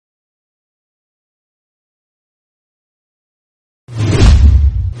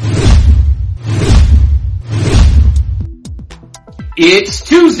It's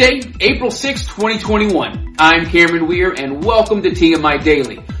Tuesday, April 6, 2021. I'm Cameron Weir, and welcome to TMI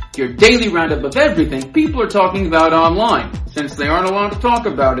Daily, your daily roundup of everything people are talking about online, since they aren't allowed to talk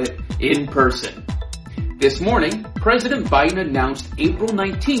about it in person. This morning, President Biden announced April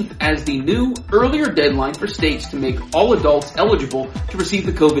 19th as the new, earlier deadline for states to make all adults eligible to receive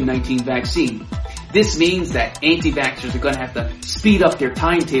the COVID-19 vaccine. This means that anti-vaxxers are going to have to speed up their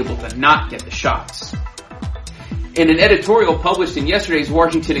timetable to not get the shots. In an editorial published in yesterday's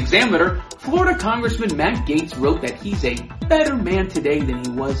Washington Examiner, Florida Congressman Matt Gaetz wrote that he's a better man today than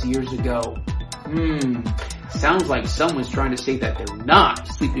he was years ago. Sounds like someone's trying to say that they're not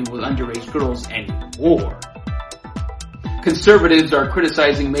sleeping with underage girls anymore. Conservatives are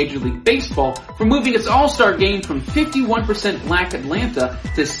criticizing Major League Baseball for moving its All-Star game from 51% black Atlanta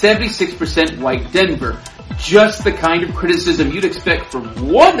to 76% white Denver. Just the kind of criticism you'd expect from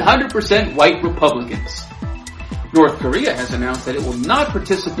 100% white Republicans. North Korea has announced that it will not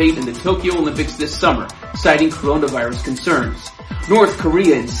participate in the Tokyo Olympics this summer, citing coronavirus concerns. North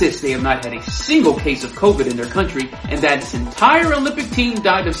Korea insists they have not had a single case of COVID in their country and that its entire Olympic team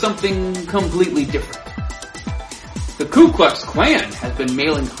died of something completely different. The Ku Klux Klan has been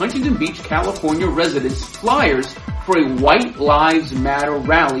mailing Huntington Beach, California residents flyers for a White Lives Matter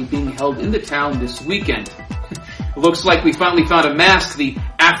rally being held in the town this weekend. Looks like we finally found a mask the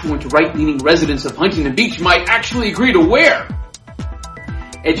affluent right-leaning residents of Huntington Beach might actually agree to wear.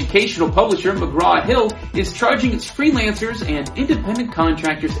 Educational publisher McGraw-Hill is charging its freelancers and independent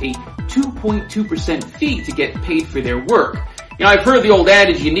contractors a 2.2% fee to get paid for their work. You know, I've heard the old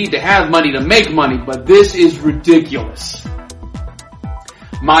adage, you need to have money to make money, but this is ridiculous.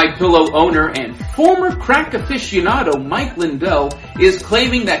 MyPillow owner and former crack aficionado Mike Lindell is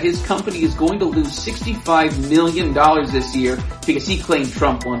claiming that his company is going to lose $65 million this year because he claimed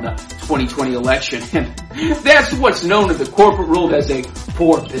Trump won the 2020 election. And that's what's known in the corporate world as a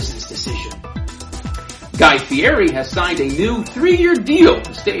poor business decision. Guy Fieri has signed a new 3-year deal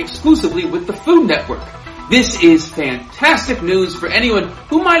to stay exclusively with the Food Network. This is fantastic news for anyone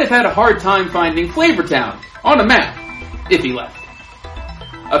who might have had a hard time finding Flavortown on a map if he left.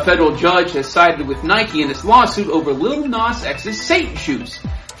 A federal judge has sided with Nike in this lawsuit over Lil Nas X's Satan shoes.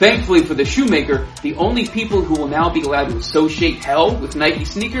 Thankfully for the shoemaker, the only people who will now be allowed to associate hell with Nike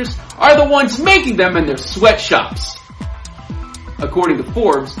sneakers are the ones making them in their sweatshops. According to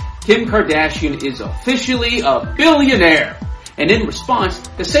Forbes, Kim Kardashian is officially a billionaire. And in response,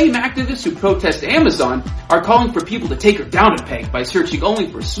 the same activists who protest Amazon are calling for people to take her down a peg by searching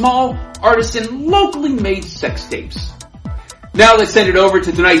only for small, artisan, locally made sex tapes. Now let's send it over to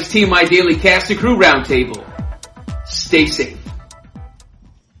tonight's TMI Daily Cast and Crew Roundtable. Stay safe.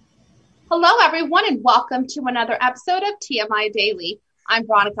 Hello everyone and welcome to another episode of TMI Daily. I'm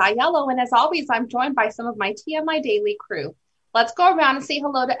Veronica Aiello and as always I'm joined by some of my TMI Daily crew. Let's go around and say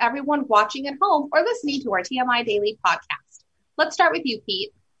hello to everyone watching at home or listening to our TMI Daily podcast. Let's start with you,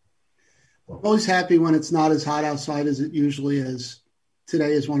 Pete. I'm always happy when it's not as hot outside as it usually is.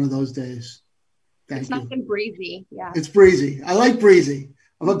 Today is one of those days. Thank you. It's nice and breezy, yeah. It's breezy. I like breezy.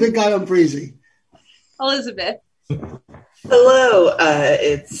 I'm a big guy on breezy. Elizabeth. Hello.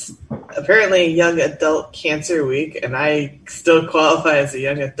 It's apparently Young Adult Cancer Week, and I still qualify as a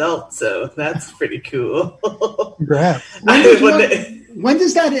young adult, so that's pretty cool. Congrats. When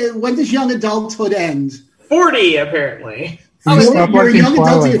does young adulthood end? 40, apparently. You're a young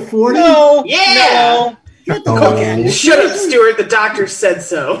adult at 40? No. Yeah. No. Get the cook in. Shut up, Stuart. The doctor said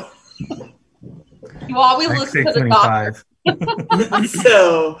so. You always listen to the doctor.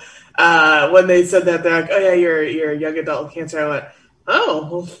 So, when they said that, they're like, oh yeah, you're a young adult with cancer. I went, oh,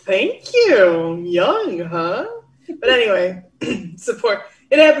 well, thank you. Young, huh? But anyway, support.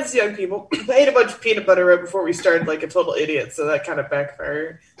 It happens to young people. I ate a bunch of peanut butter right before we started like a total idiot, so that kind of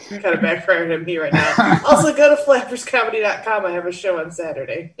backfired on me right now. Also, go to flapperscomedy.com. I have a show on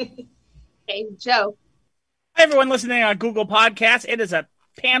Saturday. Hey, Joe. Hi, everyone listening on Google Podcasts. It is a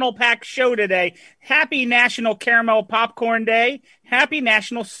panel-packed show today. Happy National Caramel Popcorn Day. Happy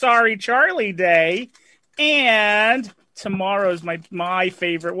National Sorry Charlie Day. And tomorrow is my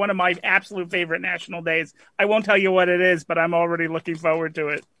favorite, one of my absolute favorite national days. I won't tell you what it is, but I'm already looking forward to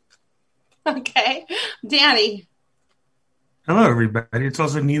it. Okay. Danny. Hello, everybody. It's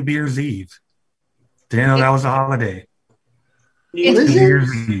also New Beer's Eve. Didn't know that was a holiday. New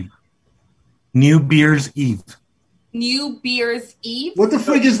Beer's Eve. New Beer's Eve. New Beer's Eve? What the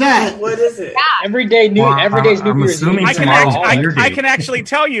frig is that? What is it? Yeah. Every day's New Beer's Eve. I can actually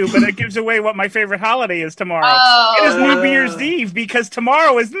tell you, but it gives away what my favorite holiday is tomorrow. Oh. It is New Beer's Eve because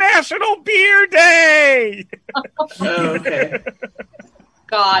tomorrow is National Beer Day. Oh, okay.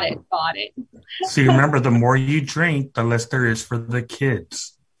 Got it. So you remember, the more you drink, the less there is for the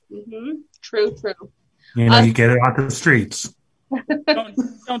kids. Mm-hmm. True. You know, you get it out the streets.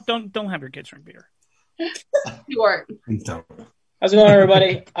 Don't have your kids drink beer. Stuart. How's it going,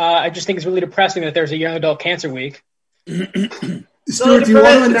 everybody? I just think it's really depressing that there's a young adult cancer week. Stuart, do you want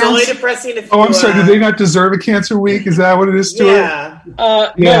to announce? It's only depressing if I'm sorry. Do they not deserve a cancer week? Is that what it is, Stuart? Yeah.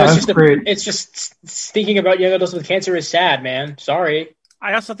 No, that's great. It's just speaking about young adults with cancer is sad, man. Sorry.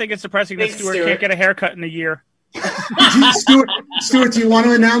 I also think it's depressing that Stuart can't get a haircut in a year. Stuart, do you want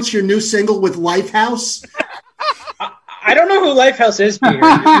to announce your new single with Lifehouse? I don't know who Lifehouse is, Peter.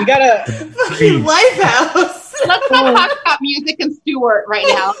 You gotta Lifehouse. Let's not talk about music and Stuart right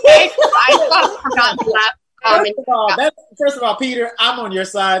now, okay? I forgot to laugh. First of all, Peter, I'm on your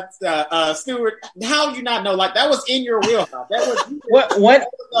side. Stuart, how do you not know? Like, that was in your wheelhouse. That was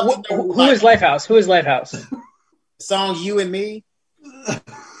Who is Lifehouse? Who is Lifehouse? The song "You and Me."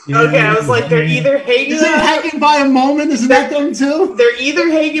 Okay, I was like, they're either hanging. Is it Hanging by a Moment? Isn't that them too? They're either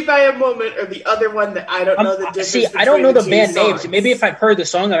Hanging by a Moment or the other one that I don't know the difference. See, I don't know the band names. Maybe if I've heard the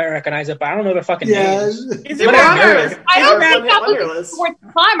song, I recognize it, but I don't know the fucking names. I don't think that was Stuart's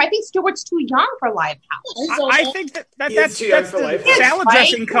time. I think Stuart's too young for Lifehouse. I think that's the salad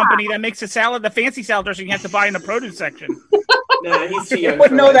dressing company that makes the fancy salad dressing you have to buy in the produce section. No, he's too young. I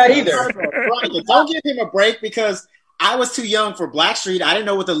wouldn't know that either. Don't give him a break, because I was too young for Blackstreet. I didn't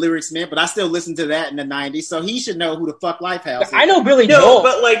know what the lyrics meant, but I still listened to that in the 90s, so he should know who the fuck Lifehouse is. I know Billy Joel. Joel.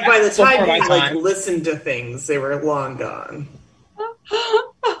 But like by the time he listened to things, they were long gone.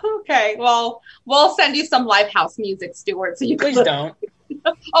 Okay, well, we'll send you some Lifehouse music, Stuart. So you please don't.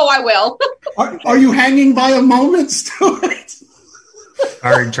 Oh, I will. Are you hanging by a moment, Stuart?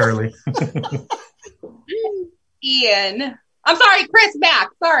 All right, Charlie. Ian. I'm sorry, Chris back.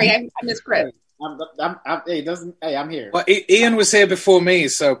 Sorry, I missed Chris. I'm here. Well, Ian was here before me,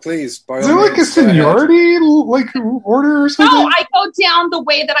 so please. Is there like a seniority order or something? No, I go down the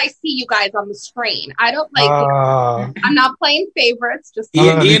way that I see you guys on the screen. I don't I'm not playing favorites. Just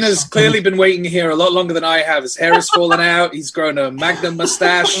Ian has clearly been waiting here a lot longer than I have. His hair has fallen out. He's grown a Magnum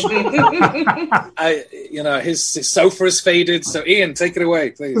mustache. His sofa is faded. So Ian, take it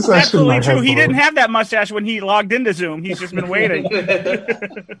away, please. That's absolutely true. He didn't have that mustache when he logged into Zoom. He's just been waiting.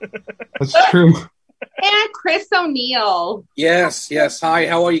 That's true. And Chris O'Neill. Yes. Hi,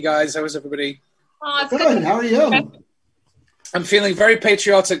 how are you guys? How is everybody? Good. How are you? I'm feeling very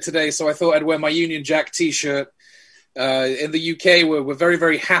patriotic today, so I thought I'd wear my Union Jack T-shirt. In the UK, we're very,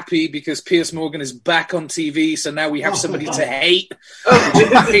 very happy because Piers Morgan is back on TV, so now we have somebody to hate.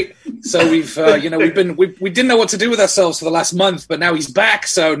 So we've, we didn't know what to do with ourselves for the last month, but now he's back,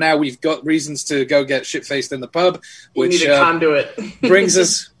 so now we've got reasons to go get shit-faced in the pub, which brings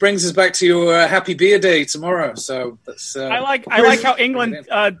us back to your Happy Beer Day tomorrow. So that's. I like how England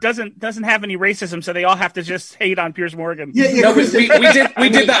doesn't have any racism, so they all have to just hate on Piers Morgan. We did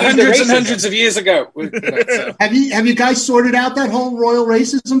that hundreds and hundreds of years ago. Have you guys sorted out that whole royal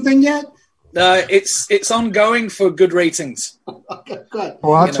racism thing yet? It's ongoing for good ratings. Okay, good.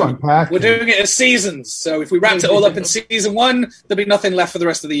 Well, that's unpacked. We're doing it as seasons, so if we wrapped it all up in season 1, there'll be nothing left for the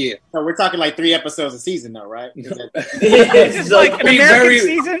rest of the year. So we're talking like 3 episodes a season, though, right? It's like an American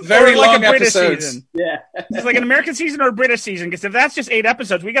season, very or long like a British episodes. Season. Yeah, it's like an American season or a British season. Because if that's just 8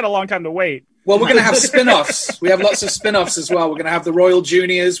 episodes, we got a long time to wait. Well, we're going to have spin-offs. We have lots of spin-offs as well. We're going to have the Royal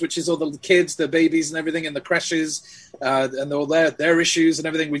Juniors, which is all the kids, the babies and everything in the creches, and all their issues and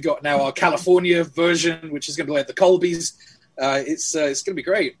everything. We've got now our California version, which is going to be like the Colbys. It's going to be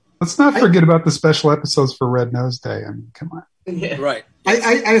great. Let's not forget about the special episodes for Red Nose Day. I mean, come on. Yeah. Right.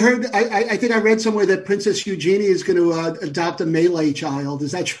 I heard, I think I read somewhere that Princess Eugenie is going to adopt a Malay child.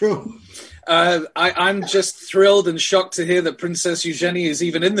 Is that true? I'm just thrilled and shocked to hear that Princess Eugenie is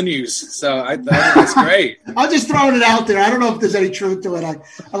even in the news. So I think it's great. I'm just throwing it out there. I don't know if there's any truth to it.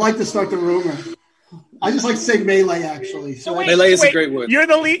 I like to start the rumor. I just like to say Malay, actually. So Malay is a great word. You're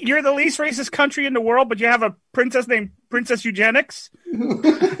the least racist country in the world, but you have a princess named Princess Eugenics?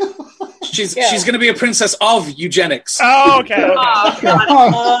 She's going to be a princess of eugenics. Oh, okay.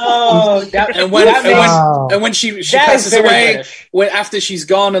 And when she passes away, after she's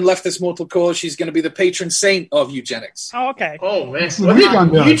gone and left this mortal coil, she's going to be the patron saint of eugenics. Oh, okay. Oh man,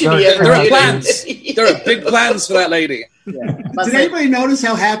 there are plans. There are big plans for that lady. Yeah. Did anybody notice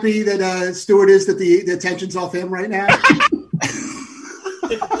how happy that Stuart is that the attention's off him right now?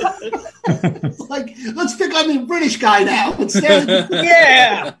 Like, let's pick on the British guy now instead.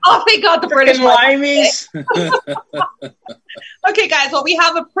 Yeah. Oh, thank God, the British limeys. Okay, guys. Well, we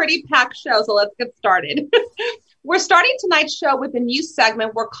have a pretty packed show, so let's get started. We're starting tonight's show with a new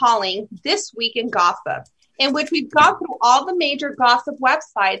segment we're calling This Week in Gossip. in which we've gone through all the major gossip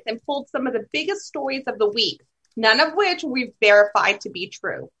websites and pulled some of the biggest stories of the week, none of which we've verified to be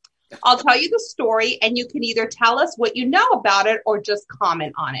true. I'll tell you the story, and you can either tell us what you know about it or just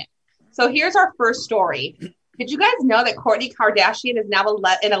comment on it. So here's our first story. Did you guys know that Kourtney Kardashian is now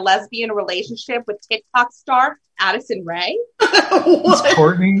in a lesbian relationship with TikTok star Addison Rae? What's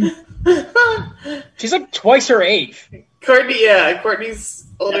Kourtney? She's like twice her age. Kourtney's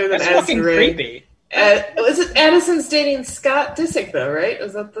older than Addison fucking Rae. Creepy. Was it Addison's dating Scott Disick though, right?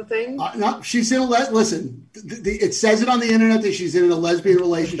 Is that the thing? No, she's in a listen. It says it on the internet that she's in a lesbian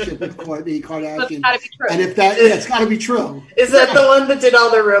relationship with Kourtney Kardashian. It's gotta be true. And if that, it's got to be true. Is that the one that did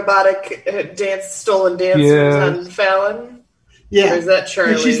all the robotic stolen dances on Fallon? Yeah. Or is that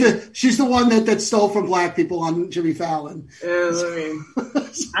Charlie? Yeah, she's the one that stole from black people on Jimmy Fallon.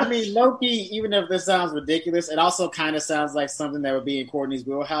 I mean, low-key, even if this sounds ridiculous, it also kind of sounds like something that would be in Kourtney's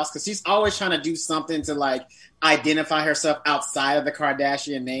wheelhouse, because she's always trying to do something to, like, identify herself outside of the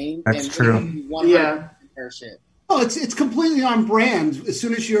Kardashian name. That's true. Her shit. Oh, it's completely on brand. As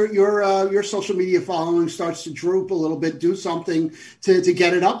soon as your social media following starts to droop a little bit, do something to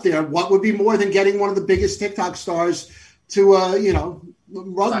get it up there. What would be more than getting one of the biggest TikTok stars to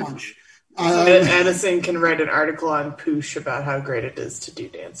rug munch? Addison can write an article on Poosh about how great it is to do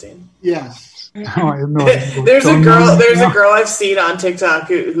dancing. Yes. Oh, I have no idea. There's a girl I've seen on TikTok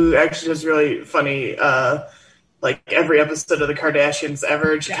who actually does really funny, like every episode of the Kardashians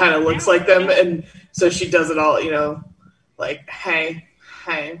ever. She kind of looks like them, and so she does it all, like hey,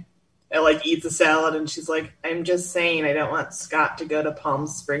 and like eats a salad, and she's like, I'm just saying, I don't want Scott to go to Palm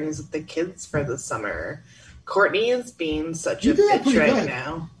Springs with the kids for the summer. Kourtney is being such a bitch right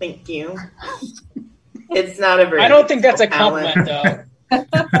now. Thank you. It's not a very. I don't think that's a compliment, though.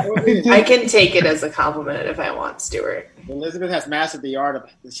 I can take it as a compliment if I want, Stuart. Elizabeth has mastered the art of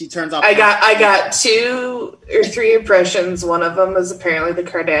it. She turns off. I got 2 or 3 impressions. One of them is apparently the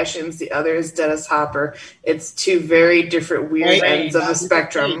Kardashians. The other is Dennis Hopper. It's 2 very different weird ends of the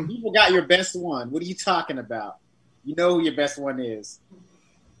spectrum. You forgot your best one. What are you talking about? You know who your best one is.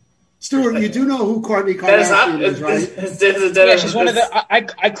 Stuart, you do know who Kourtney Kardashian is, right? Yeah, she's one of the.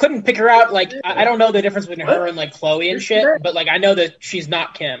 I couldn't pick her out. Like, I don't know the difference between her and like Khloe and shit, but like I know that she's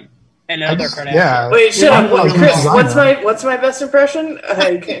not Kim and other Kardashians. Yeah. Wait, shut up, Chris. What's my best impression?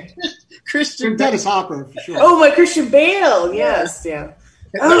 Christian Dennis Hopper, for sure. Oh, my Christian Bale. Yes, yeah.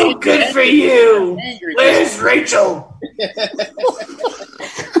 Oh, good for you. Where's Rachel?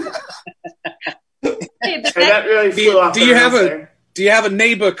 That really flew off. Do you have a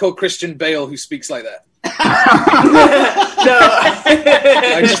neighbor called Christian Bale who speaks like that? No.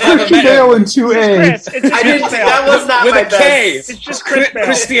 I just haven't Christian met Bale him. in 2A. That was not With my a K. best. It's just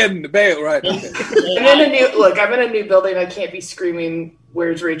Christian Bale, right? Okay. I'm in a new building. I can't be screaming,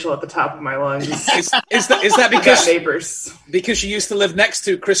 "Where's Rachel?" at the top of my lungs. Is that because neighbors? Because she used to live next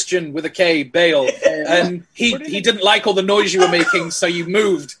to Christian with a K, Bale, and he didn't like all the noise you were making, so you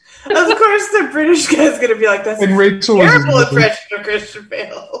moved. Of course, the British guy's going to be like, "That's and Rachel terrible impression of Christian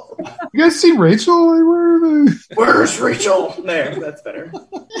Bale." You guys see Rachel? Where's Rachel? There, that's better.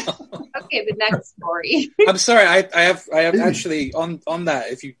 Okay, the next story. I'm sorry, I have actually on that,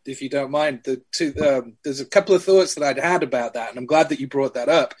 if you don't mind, there's a couple of thoughts that I'd had about that, and I'm glad that you brought that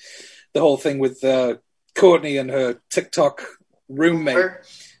up. The whole thing with Kourtney and her TikTok roommate.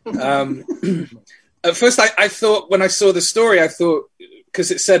 At first, I thought when I saw the story, I thought, because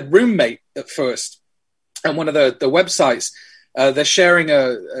it said roommate at first, and one of the websites, they're sharing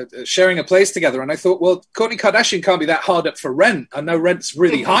a place together, and I thought, well, Kourtney Kardashian can't be that hard up for rent. I know rent's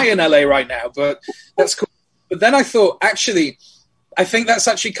really high in LA right now, but that's cool. But then I thought, actually, I think that's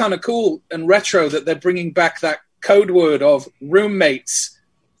actually kind of cool and retro that they're bringing back that code word of roommates,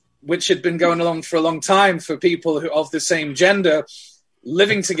 which had been going along for a long time for people who of the same gender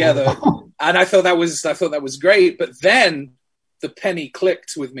living together, and I thought that was great. But then the penny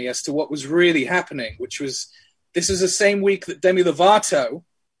clicked with me as to what was really happening, which was this was the same week that Demi Lovato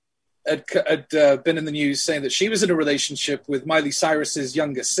had been in the news saying that she was in a relationship with Miley Cyrus's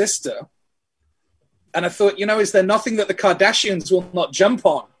younger sister. And I thought, is there nothing that the Kardashians will not jump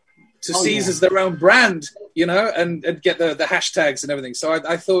on to seize as their own brand, and get the hashtags and everything. So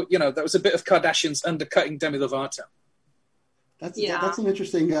I thought, that was a bit of Kardashians undercutting Demi Lovato. That's an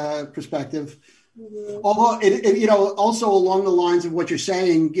interesting perspective. Mm-hmm. Although, it also along the lines of what you're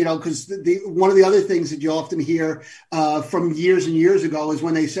saying, because one of the other things that you often hear from years and years ago is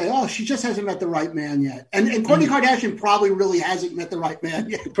when they say, "Oh, she just hasn't met the right man yet," and Kourtney Kardashian probably really hasn't met the right man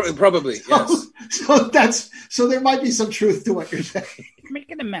yet. Probably, yes. So there might be some truth to what you're saying.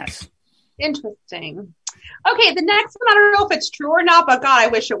 Making a mess. Interesting. Okay, the next one, I don't know if it's true or not, but God, I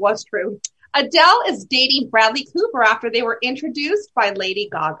wish it was true. Adele is dating Bradley Cooper after they were introduced by Lady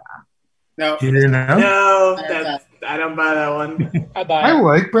Gaga. You didn't know? No, I don't buy that one. I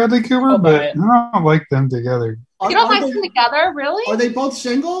like Bradley Cooper, but I don't like them together. You don't like them together, really? Are they both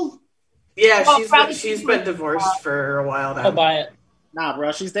single? Yeah, she's been divorced for a while now. I'll buy it. Nah,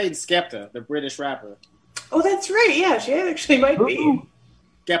 bro, she's dating Skepta, the British rapper. Oh, that's right. Yeah, she actually might be.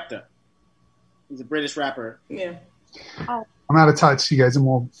 Skepta. He's a British rapper. Yeah. Oh. I'm out of touch, you guys. I'm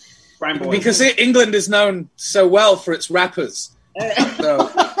old. Because England is known so well for its rappers. So.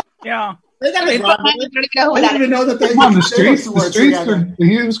 Yeah. I didn't even know that they on the streets. The streets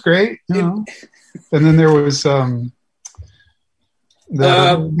he was great, you know. And then there was guy.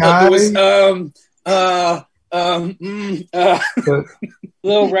 There was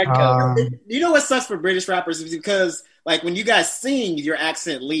Little Redcoat. You know what sucks for British rappers is because like when you guys sing, your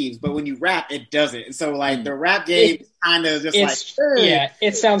accent leaves, but when you rap, it doesn't. And so like the rap game is kind of just like yeah,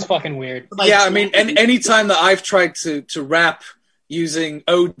 it sounds fucking weird. Like, yeah, I mean, any time that I've tried to rap using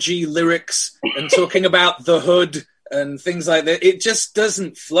OG lyrics and talking about the hood and things like that, it just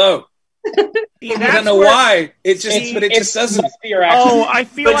doesn't flow. I don't know why. It just doesn't. Oh, I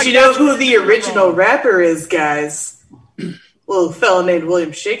feel but like you know who the original rapper is, guys? Little fella named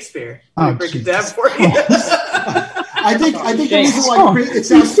William Shakespeare. Let me break it down for you. I think the reason why it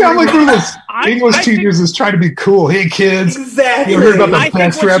sounds like one of those English teachers is trying to be cool. Hey kids, exactly. You heard about the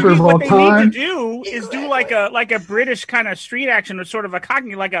best rapper of all time? What they need to do is do like a British kind of street action, or sort of a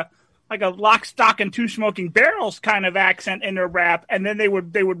Cockney, like a Lock, Stock, and Two Smoking Barrels kind of accent in their rap, and then they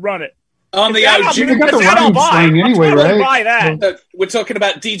would run it. On the OG, they got the rhyme slang anyway, right? Buy that. We're talking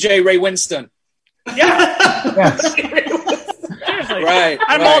about DJ Ray Winston. Yeah. Seriously. Right.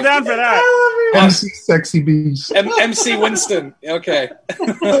 I'm all down for that. MC Sexy Beast. MC Winston. Okay.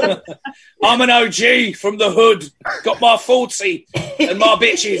 I'm an OG from the hood. Got my 40 and my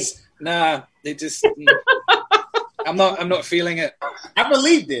bitches. Nah, they just. I'm not feeling it. I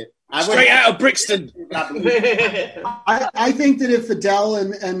believed it. Straight out of Brixton. I think that if Adele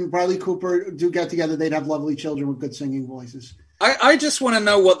and Bradley Cooper do get together, they'd have lovely children with good singing voices. I just want to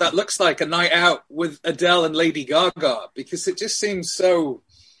know what that looks like, a night out with Adele and Lady Gaga, because it just seems so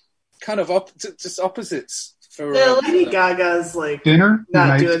kind of just opposites. Lady Gaga's like dinner,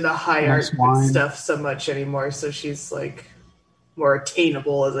 not doing the high art stuff so much anymore, so she's like more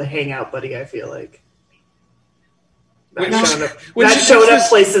attainable as a hangout buddy, I feel like. Not showing up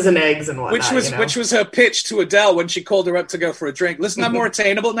places and eggs and whatnot. Which was her pitch to Adele when she called her up to go for a drink. Listen, I'm more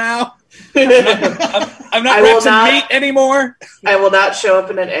attainable now. I'm not wrapped in meat anymore. I will not show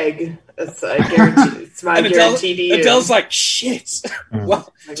up in an egg. I guarantee. It's my guarantee to you. Adele's like, shit.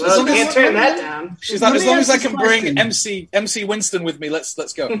 Well, can't turn that down. She's like, as long as I can bring MC Winston with me, let's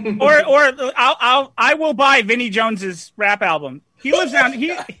go. Or I will buy Vinnie Jones's rap album. He lives down.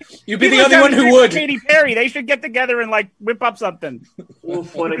 You'd be the only one who would. Katy Perry. They should get together and like whip up something.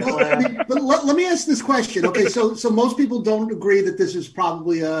 What a collab. But let me ask this question. Okay, so most people don't agree that this is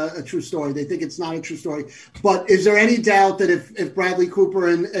probably a true story. They think it's not a true story. But is there any doubt that if Bradley Cooper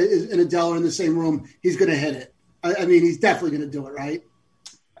and Adele are in the same room, he's going to hit it? I mean, he's definitely going to do it, right?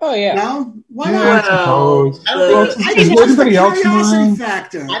 Oh yeah. No, why not? I think it's a curiosity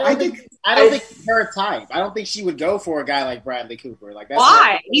factor. I don't think it's her type. I don't think she would go for a guy like Bradley Cooper. Like that's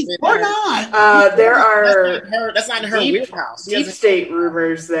why? Or not? There are that's not in her wheelhouse. Deep state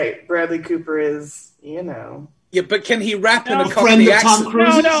rumors that Bradley Cooper is, Yeah, but can he rap in a Cockney accent?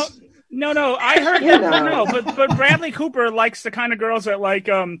 No. I heard that. But Bradley Cooper likes the kind of girls that like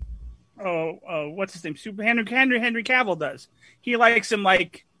what's his name? Henry Cavill does. He likes him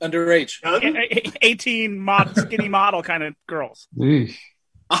like underage, 18 skinny model kind of girls.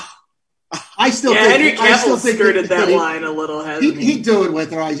 I still think Henry Cavill skirted that line a little. He'd do it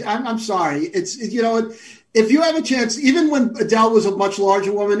with her. I'm sorry. It's if you have a chance, even when Adele was a much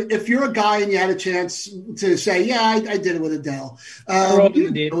larger woman, if you're a guy and you had a chance to say, yeah, I did it with Adele, you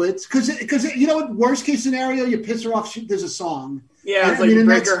do it because worst case scenario, you piss her off. There's a song. Yeah, it's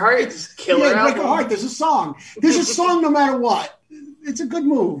break her heart, just kill her. Break her heart. There's a song. There's a song no matter what. It's a good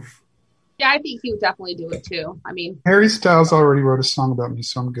move. Yeah, I think he would definitely do it too. I mean, Harry Styles already wrote a song about me,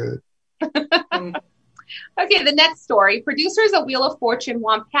 so I'm good. Okay, the next story. Producers of Wheel of Fortune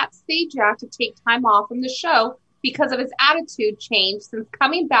want Pat Sajak to take time off from the show because of his attitude change since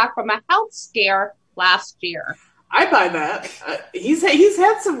coming back from a health scare last year. I buy that. He's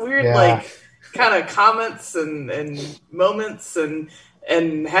had some weird kind of comments and moments and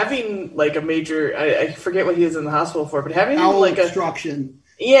having like a major I forget what he was in the hospital for, but having like obstruction.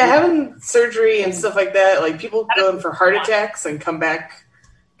 Having surgery and stuff like that. Like people go in for heart attacks and come back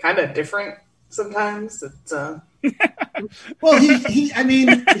kind of different sometimes. It's well,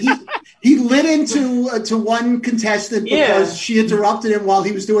 He lit into one contestant because she interrupted him while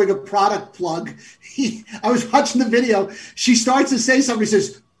he was doing a product plug. I was watching the video. She starts to say something. She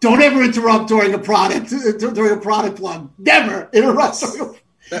says, "Don't ever interrupt during a product plug. Never interrupt."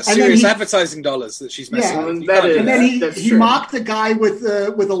 That's serious advertising dollars that she's messing with. And then he mocked the guy with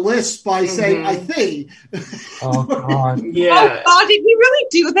a lisp by saying, "I think." Oh God! Yeah. Oh God! Did he really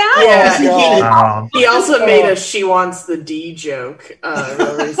do that? Yeah. He also made a "she wants the D" joke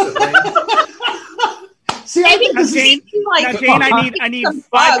recently. See, I think this Jane, I need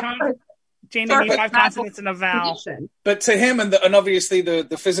five. Jane, I need 5 consonants and a vowel. But to him, and obviously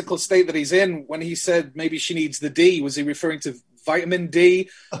the physical state that he's in, when he said maybe she needs the D, was he referring to vitamin D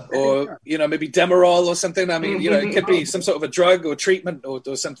or maybe Demerol or something? I mean, it could be some sort of a drug or treatment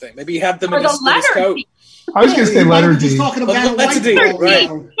or something. Maybe he had them in his coat. I was going to say letter D. Letter D, right?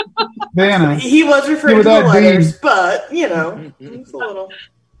 Vanna. He was referring to the letters, but it's a little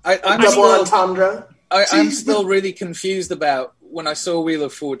double entendre. I'm still really confused about when I saw Wheel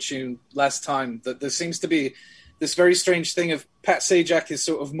of Fortune last time that there seems to be this very strange thing of Pat Sajak is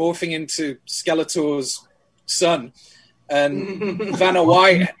sort of morphing into Skeletor's son. And Vanna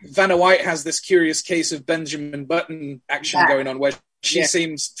White has this curious case of Benjamin Button action going on where she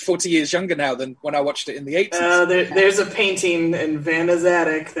seems 40 years younger now than when I watched it in the 80s. There's a painting in Vanna's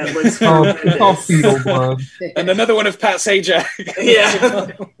attic that looks fetal blood. And another one of Pat Sajak.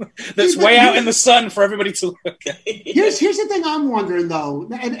 That's way out in the sun for everybody to look at. Here's the thing I'm wondering, though,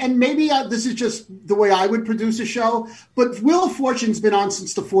 and maybe this is just the way I would produce a show, but Wheel of Fortune's been on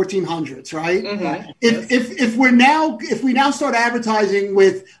since the 1400s, right? Mm-hmm. If we now start advertising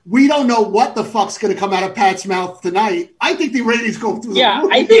with, we don't know what the fuck's going to come out of Pat's mouth tonight, I think the ratings go through the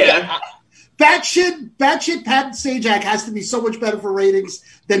roof. I think batshit Pat Sajak has to be so much better for ratings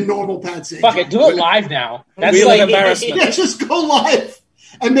than normal Pat Sajak. Fuck it, do it live now. That's Wheel like of embarrassment. Yeah, just go live.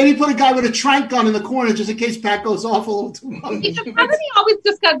 And maybe put a guy with a trank gun in the corner just in case Pat goes off a little too much. Hasn't he always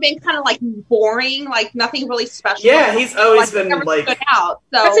just been kind of like boring, like nothing really special? Yeah, he's always been like out.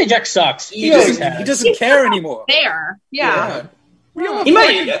 So I'd say Jack sucks. He doesn't care anymore. There, yeah.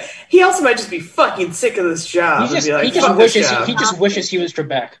 He also might just be fucking sick of this job. He just wishes he was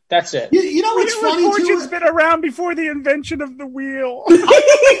Trebek. That's it. You know what's funny too? Fortune's been around before the invention of the wheel.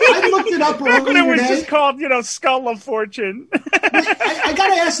 I looked it up earlier when it was today. just called, Skull of Fortune. I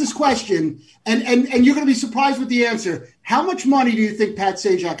got to ask this question, and you're going to be surprised with the answer. How much money do you think Pat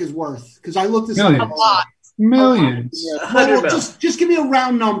Sajak is worth? Because I looked this up. A lot. Millions. Well, just give me a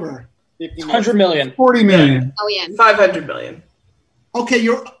round number. 100 million. 40 million. 500 million. Okay,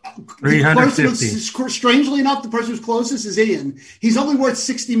 you're 350. Strangely enough, the person who's closest is Ian. He's only worth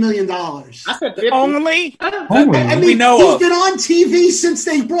 $60 million. I said 50. Only? I mean, we know he's of. been on TV since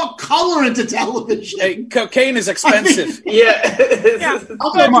they brought color into television. Hey, cocaine is expensive. The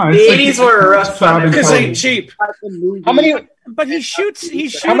Come on, 80s were a rough time. Because it ain't cheap. How many? But he shoots.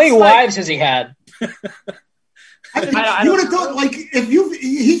 How many wives has he had? You would have thought, like,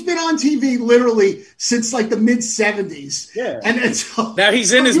 he's been on TV literally since like the mid 70s. Yeah. And so, Now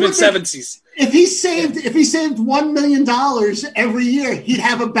he's in his mid 70s. If he saved $1 million every year, he'd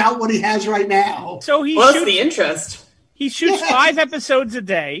have about what he has right now. So that's the interest. He shoots 5 episodes a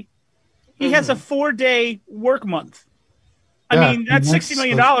day. He has a 4-day work month. I mean, that's $60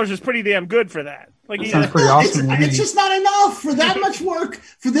 million is pretty damn good for that. Like, sounds pretty awesome. It's just not enough for that much work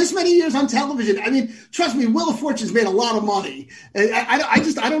for this many years on television. I mean, trust me, Wheel of Fortune's made a lot of money.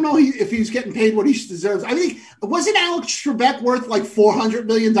 I don't know if he's getting paid what he deserves. I think wasn't Alex Trebek worth like $400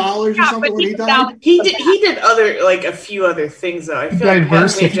 million or something when he died? He did a few other things though. I feel like Pat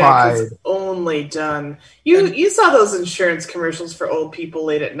Sajak has only done. You saw those insurance commercials for old people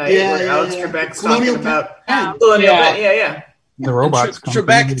late at night where Alex Trebek's talking about Colonial. Yeah. The robots.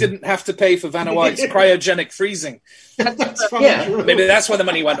 Trebek didn't have to pay for Vanna White's cryogenic freezing. Maybe that's where the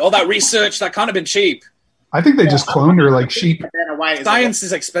money went. All that research, that can't have been cheap. I think they just cloned her like sheep. Science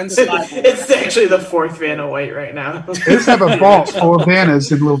is expensive. It's actually the 4th Vanna White right now. They just have a vault full of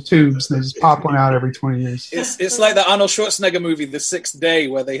Vannas in little tubes. And they just pop one out every 20 years. It's like the Arnold Schwarzenegger movie, The Sixth Day,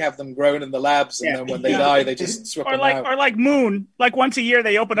 where they have them grown in the labs, and then when they die, they just swap them out. Or like Moon. Like once a year,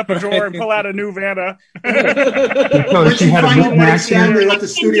 they open up a drawer and pull out a new Vanna. She had a meat accident. They let the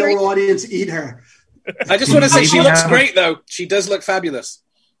studio audience eat her. I just want to say she looks great, though. She does look fabulous.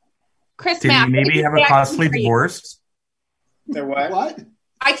 Chris Did Mack. he maybe have a costly divorce? They're what?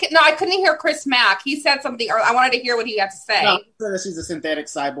 I couldn't hear Chris Mack. He said something, or I wanted to hear what he had to say. No, she's a synthetic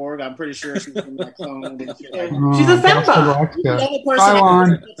cyborg. I'm pretty sure she's been cloned. She's a femba. She's the only person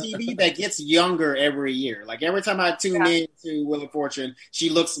on TV that gets younger every year. Like every time I tune in to Wheel of Fortune,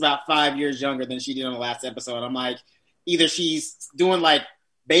 she looks about 5 years younger than she did on the last episode. I'm like, either she's doing like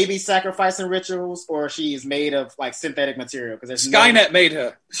baby sacrificing rituals, or she's made of like synthetic material? Because Skynet made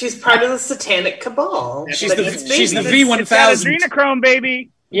her. She's part of the satanic cabal. She's the V1000. Adrenochrome,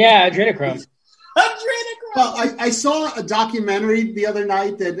 baby. Yeah, adrenochrome. Well, I saw a documentary the other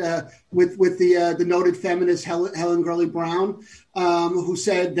night that with the noted feminist Helen Gurley Brown, who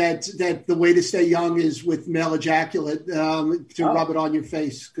said that the way to stay young is with male ejaculate to rub it on your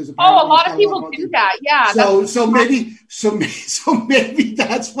face. Because a lot of people do that. Yeah. So maybe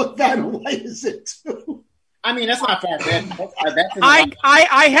that's what Vanna White is into. I mean, that's not far-fetched.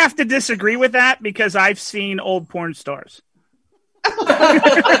 I have to disagree with that because I've seen old porn stars.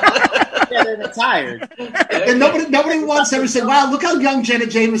 Yeah, they're retired. And nobody wants to ever say, wow, look how young Jenna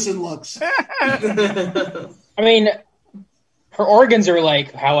Jameson looks. I mean, her organs are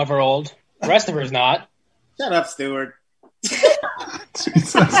like however old. The rest of her is not. Shut up, Stuart.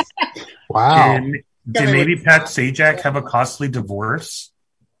 Wow. Did maybe Pat Sajak have a costly divorce?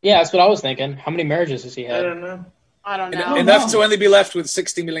 Yeah, that's what I was thinking. How many marriages has he had? I don't know. Enough to only be left with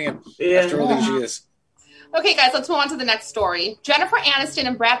 $60 million after all these years. Okay, guys, let's move on to the next story. Jennifer Aniston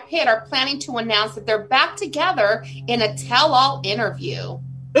and Brad Pitt are planning to announce that they're back together in a tell-all interview.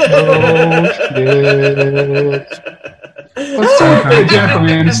 Oh, shit. Jennifer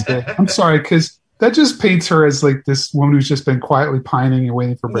Aniston. I'm sorry, because that just paints her as like this woman who's just been quietly pining and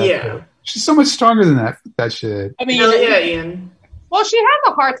waiting for Brad Pitt. She's so much stronger than that shit. I mean, Ian. Well, she has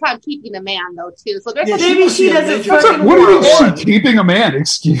a hard time keeping a man, though, too. So maybe she doesn't fucking What do you mean she's keeping a man?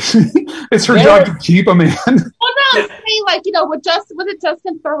 Excuse me. It's her job to keep a man. Well, no, I'm saying, like, was it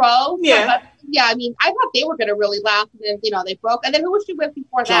Justin Theroux? Yeah. Yeah, I mean, I thought they were going to really laugh, and then, they broke. And then who was she with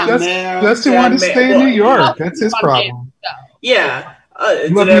before that? Dustin wanted to stay in New York. That's his problem. Yeah.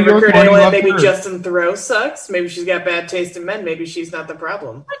 Did it ever occur to anyone maybe Justin Theroux sucks? Maybe she's got bad taste in men. Maybe she's not the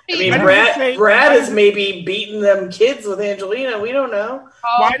problem. I mean, Brad is maybe beating them kids with Angelina. We don't know.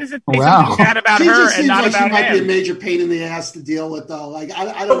 Why does it say something bad about her and not about him? She might be a major pain in the ass to deal with, though. Like, I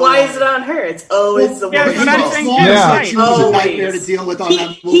don't. But why is it on her? It's always the woman's fault. She was a nightmare to deal with on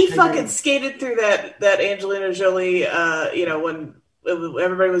that movie. He fucking skated through that Angelina Jolie. When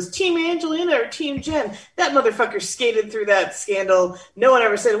everybody was Team Angelina or Team Jen. That motherfucker skated through that scandal. No one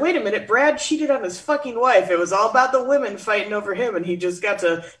ever said, wait a minute, Brad cheated on his fucking wife. It was all about the women fighting over him, and he just got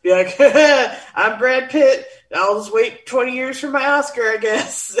to be like, I'm Brad Pitt. I'll just wait 20 years for my Oscar, I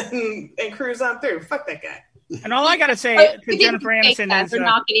guess, and cruise on through. Fuck that guy. And all I got to say to Jennifer Aniston is... They're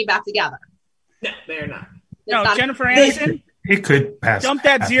not getting back together. No, they're not. No, Jennifer Aniston, it could pass. Dump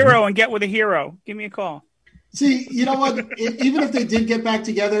that zero and get with a hero. Give me a call. See, you know what? Even if they did get back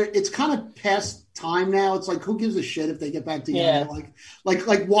together, it's kind of past time now. It's like, who gives a shit if they get back together? Yeah. Like,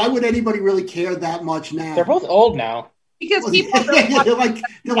 why would anybody really care that much now? They're both old now. Because people they're like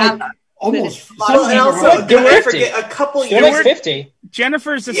almost. And also, don't forget a couple years. They're like 50.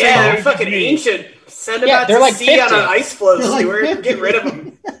 Jennifer's the same. Yeah, they're fucking ancient. Send them out to like sea 50. on an ice floe, They're Stuart. like Get rid of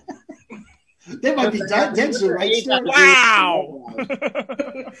them. They might be dead soon, right? Wow.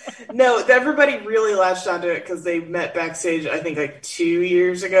 No, everybody really latched onto it because they met backstage, I think, like 2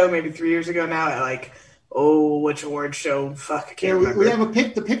 years ago, maybe 3 years ago now, at like, which award show? Fuck, I can't remember. We have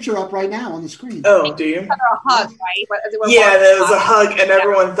the picture up right now on the screen. Oh, do you? A hug, right? Yeah, there was a hug, and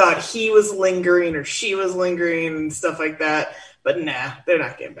everyone thought he was lingering or she was lingering and stuff like that. But nah, they're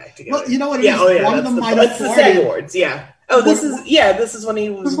not getting back together. Well, you know what it is? One of them might have the SAG Awards, yeah. Oh, this is when he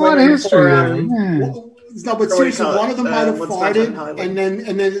was. There's a lot of history. No, but seriously, one of them might have farted, and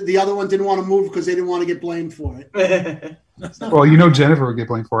then the other one didn't want to move because they didn't want to get blamed for it. Well, Jennifer would get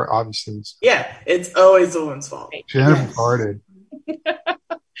blamed for it, obviously. Yeah, it's always the woman's fault. Jennifer farted.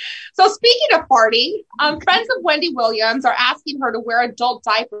 So speaking of farting, friends of Wendy Williams are asking her to wear adult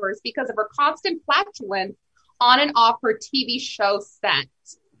diapers because of her constant flatulence on and off her TV show set.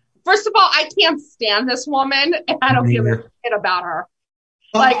 First of all, I can't stand this woman, and I don't give a shit about her.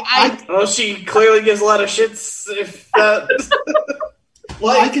 She clearly gives a lot of shits.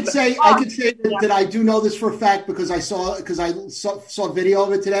 Well, I could say that I do know this for a fact because I saw a video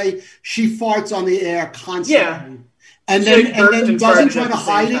of it today. She farts on the air constantly. Yeah. And then doesn't try to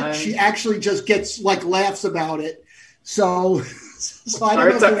hide it. She actually just gets laughs about it. So I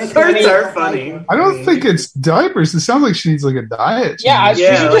don't know. Farts are funny. I don't think it's diapers. It sounds like she needs a diet. Yeah, she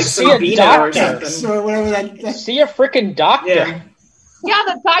should just see a doctor. So whatever see a freaking doctor. Yeah,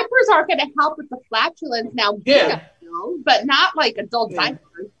 the diapers are going to help with the flatulence now, but not like adult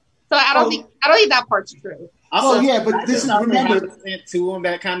diapers. So I don't think that part's true. Also, but this is, remember, to them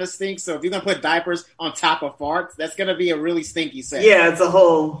that kind of stinks. So if you're gonna put diapers on top of farts, that's gonna be a really stinky set. Yeah, it's a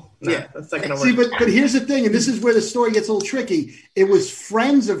whole. That's not gonna work. See, but here's the thing, and this is where the story gets a little tricky. It was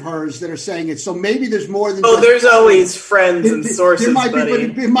friends of hers that are saying it, so maybe there's more than. There's always friends and sources, there might buddy.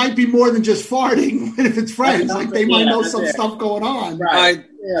 Be, but it might be more than just farting. If it's friends, like they might know some stuff going on. Right.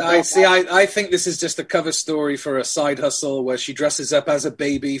 I think this is just a cover story for a side hustle where she dresses up as a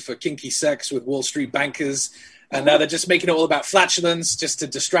baby for kinky sex with Wall Street bankers, and now they're just making it all about flatulence just to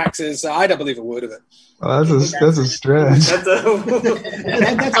distract us. I don't believe a word of it. Oh, that's a stretch. That's a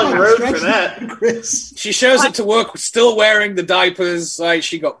road for that, Chris. She shows up to work still wearing the diapers. Like,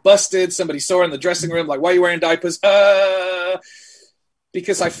 she got busted. Somebody saw her in the dressing room. Like, why are you wearing diapers?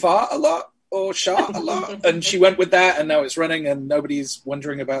 Because I fart a lot. Or shot a lot, and she went with that, and now it's running, and nobody's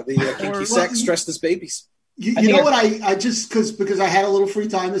wondering about the kinky sex dressed as babies. You know what? I just because I had a little free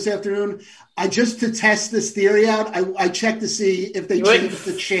time this afternoon. I just to test this theory out. I checked to see if they changed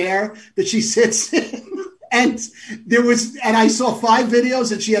the chair that she sits in, and I saw 5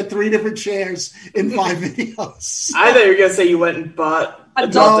 videos, and she had 3 different chairs in 5 videos. I thought you were gonna say you went and bought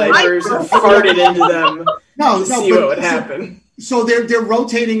adult diapers and farted into them to see what would happen. So they're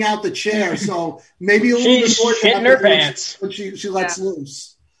rotating out the chair, so maybe a little bit more shitting her pants when she lets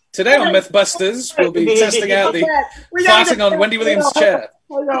loose. Today on Mythbusters, we'll be testing out the farting on Wendy Williams' chair.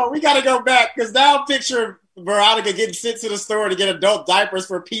 We got to go back because now picture Veronica getting sent to the store to get adult diapers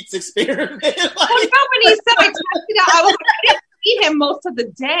for Pete's experiment. Well, nobody said I didn't see him most of the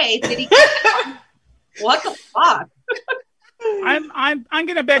day. Did he? What the fuck? I'm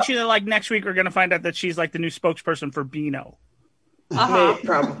gonna bet you that like next week we're gonna find out that she's like the new spokesperson for Beano.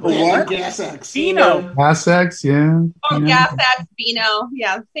 Probably. What? Gas X. Beano. Gas X, yeah. Oh, Gas X, Beano.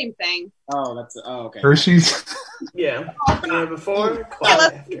 Yeah, same thing. Oh, okay. Hershey's. Yeah. Before.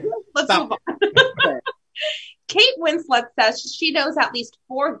 Let's move on. Kate Winslet says she knows at least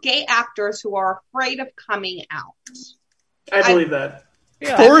 4 gay actors who are afraid of coming out. I believe that.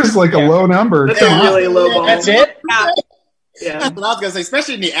 Yeah. 4 is like a low number. That's a really low ball. That's it? Yeah. That's what I was going to say.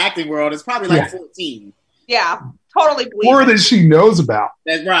 Especially in the acting world, it's probably like 14. Yeah. Totally believe 4 that she knows about.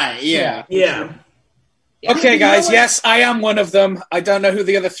 That's right. Yeah. Okay, guys. Yes, I am one of them. I don't know who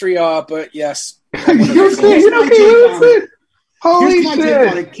the other 3 are, but yes. Holy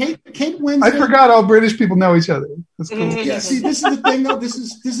shit! Kate Winslet. I forgot all British people know each other. That's cool. Yeah, see, this is the thing, though. This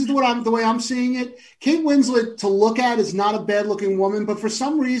is the way I'm seeing it. Kate Winslet, to look at, is not a bad-looking woman, but for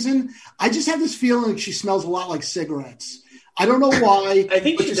some reason, I just have this feeling she smells a lot like cigarettes. I don't know why. I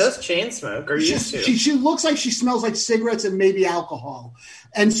think she does chain smoke, or used to. She looks like she smells like cigarettes and maybe alcohol.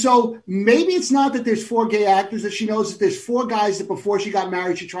 And so maybe it's not that there's 4 gay actors that she knows. That there's 4 guys that before she got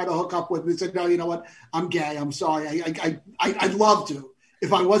married, she tried to hook up with and said, no, you know what? I'm gay. I'm sorry. I'd love to.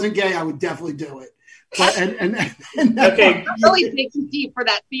 If I wasn't gay, I would definitely do it. But, and okay. I'm really digging deep for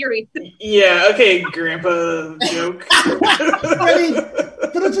that theory. Yeah, okay, grandpa joke.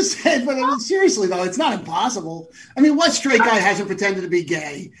 But I'm just saying, seriously though, it's not impossible. I mean, what straight guy hasn't pretended to be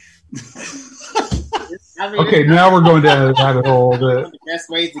gay? Okay, now we're going down the rabbit hole. The best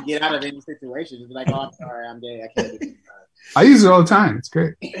ways to get out of any situation is be like, oh, I'm sorry, I'm gay. I can't do it. I use it all the time. It's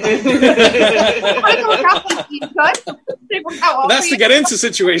great. That's to get into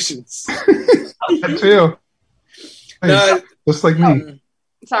situations. That too. Hey, just like me.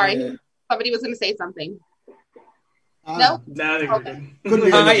 Sorry, somebody was going to say something. No.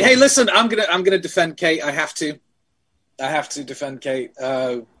 Hey, listen, I'm gonna defend Kate. I have to defend Kate.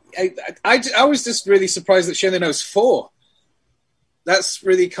 I was just really surprised that she only knows 4. That's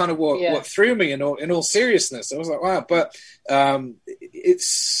really kind of what threw me in all seriousness. I was like, wow, but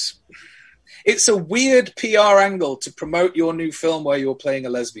it's a weird PR angle to promote your new film where you're playing a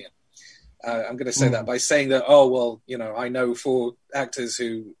lesbian. I'm going to say that by saying that, oh, well, you know, I know 4 actors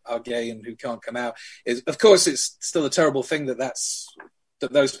who are gay and who can't come out. Of course, it's still a terrible thing that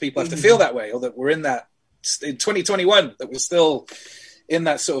those people have to feel that way, or that we're in that in 2021, that we're still in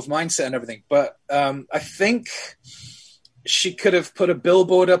that sort of mindset and everything. But I think she could have put a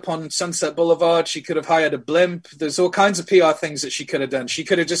billboard up on Sunset Boulevard. She could have hired a blimp. There's all kinds of PR things that she could have done. She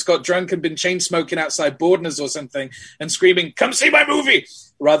could have just got drunk and been chain smoking outside Bordner's or something and screaming, "Come see my movie!"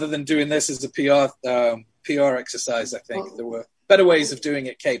 rather than doing this as a PR exercise. I think there were better ways of doing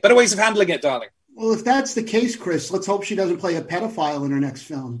it, Kate. Better ways of handling it, darling. Well, if that's the case, Chris, let's hope she doesn't play a pedophile in her next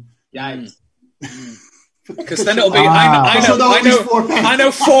film. Yikes. Because then it'll be, I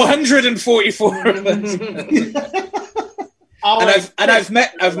know 444 of them. I've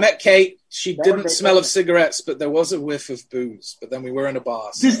met Kate. She didn't smell of cigarettes, but there was a whiff of booze. But then we were in a bar.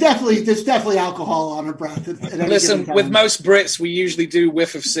 So. There's definitely alcohol on her breath. Listen, with most Brits, we usually do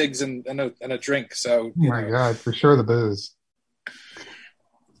whiff of cigs and a drink. So, oh my God, for sure the booze.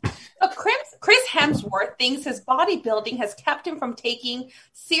 Chris Hemsworth thinks his bodybuilding has kept him from taking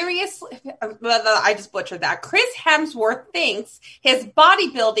seriously. I just butchered that. Chris Hemsworth thinks his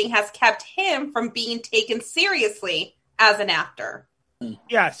bodybuilding has kept him from being taken seriously as an actor.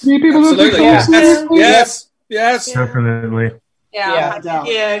 Yes, absolutely. Yes, definitely.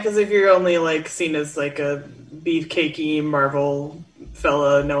 Yeah, because if you're only like seen as like a beefcakey Marvel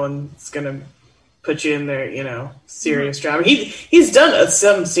fella, no one's gonna put you in there, serious drama. He's done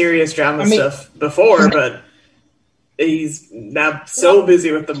some serious drama stuff before, but he's now so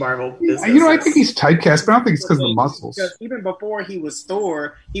busy with the Marvel business. I think he's typecast, but I don't think it's because of the muscles. Because even before he was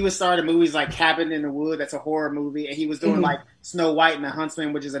Thor, he was starting movies like Cabin in the Wood, that's a horror movie, and he was doing like Snow White and the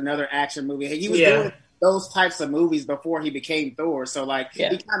Huntsman, which is another action movie. He was doing those types of movies before he became Thor. So he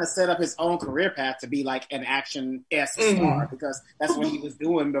kind of set up his own career path to be like an action-esque star because that's what he was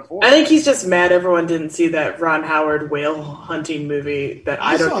doing before. I think he's just mad everyone didn't see that Ron Howard whale hunting movie that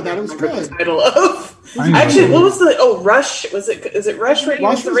I don't remember the title of. Actually, what was Rush? Is it Rush where he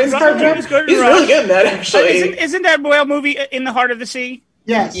was the race car driver? He's really good in that, actually. Isn't that whale movie In the Heart of the Sea?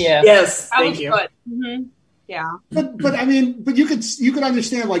 Yes. Yeah. Yes. Thank you. Mm-hmm. Yeah. But I mean, you could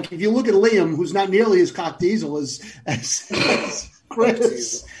understand, like, if you look at Liam, who's not nearly as cock diesel as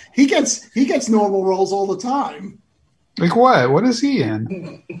Chris, he gets normal roles all the time. Like what? What is he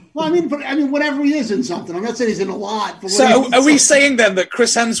in? Well, I mean, whenever he is in something. I'm not saying he's in a lot. But so, are we saying then that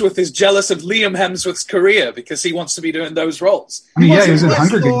Chris Hemsworth is jealous of Liam Hemsworth's career because he wants to be doing those roles? I mean, he was in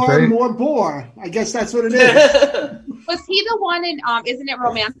Hunger Games, right? More bore. I guess that's what it is. Was he the one in? Isn't it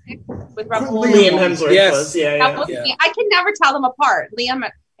Romantic with Liam Hemsworth? Yes. Was. Yeah. I can never tell them apart. Liam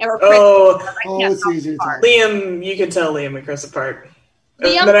or Chris. It's easy to tell. Liam, you can tell Liam and Chris apart.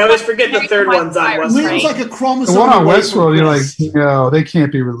 But I always forget the third one's on Westworld. Liam's like a chromosome. The one on Westworld, you're like, no, they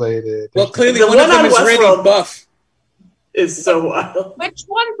can't be related. Well, clearly the one of them is really buff. Is so wild. Which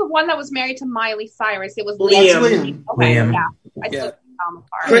one's the one that was married to Miley Cyrus? It was Liam. Okay, Liam.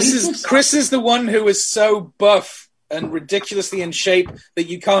 Chris is the one who is so buff and ridiculously in shape that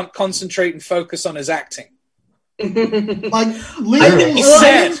you can't concentrate and focus on his acting. Like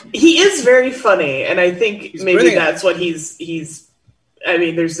he is very funny, and I think maybe brilliant. That's what he's. I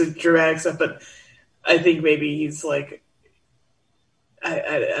mean, there's the dramatic stuff, but I think maybe he's like,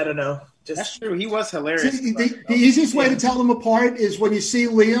 I don't know. That's true. He was hilarious. The easiest way to tell them apart is when you see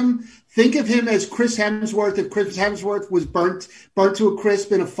Liam, think of him as Chris Hemsworth. If Chris Hemsworth was burnt to a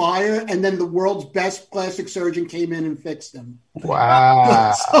crisp in a fire, and then the world's best plastic surgeon came in and fixed him.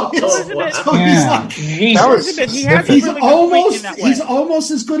 Wow. He's almost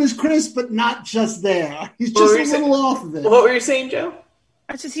as good as Chris, but not just there. He's just a little off of it. What were you saying, Joe?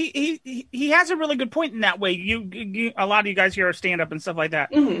 I just he has a really good point in that way. You a lot of you guys here are stand up and stuff like that.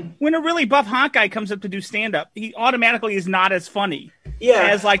 Mm-hmm. When a really buff hot guy comes up to do stand up, he automatically is not as funny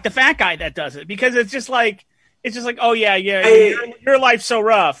as like the fat guy that does it, because it's just like oh yeah your life's so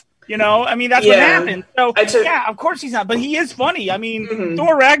rough, I mean that's what happened. So of course he's not, but he is funny. I mean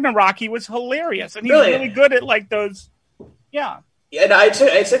Thor Ragnarok, he was hilarious, and he's really good at like those And I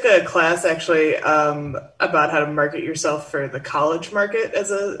took a class actually about how to market yourself for the college market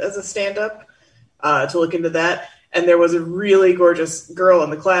as a stand-up to look into that. And there was a really gorgeous girl in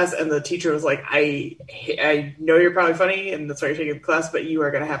the class, and the teacher was like, I know you're probably funny, and that's why you're taking the class, but you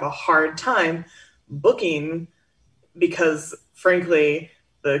are going to have a hard time booking because, frankly,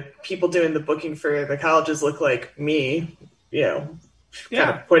 the people doing the booking for the colleges look like me, kind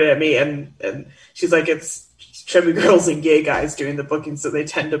of pointed at me. And she's like, it's chubby girls and gay guys doing the booking, so they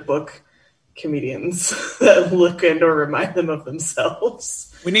tend to book comedians that look and or remind them of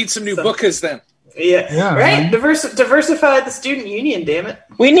themselves. We need some new bookers then. Yeah, right. Diversify the student union. Damn it.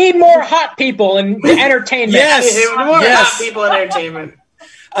 We need more hot people in entertainment. Hot people in entertainment.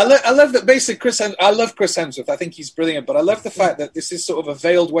 I love that basic Chris. I love Chris Hemsworth. I think he's brilliant, but I love the fact that this is sort of a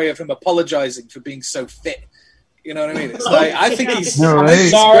veiled way of him apologizing for being so fit. You know what I mean? It's like I think he's. I'm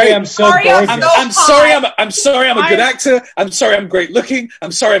sorry. I'm sorry. I'm a good actor. I'm sorry. I'm great looking.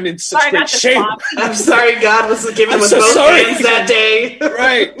 I'm sorry. I'm in such great shape. I'm sorry. God was giving with both hands that day.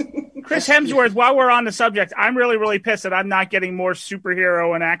 Right. Chris Hemsworth. While we're on the subject, I'm really, really pissed that I'm not getting more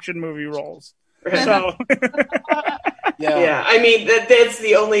superhero and action movie roles. So. Yeah. I mean, that's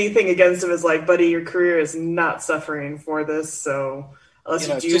the only thing against him is like, buddy, your career is not suffering for this, so.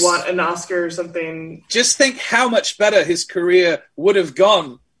 Unless you want an Oscar or something. Just think how much better his career would have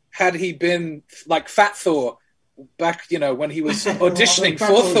gone had he been like Fat Thor back, when he was auditioning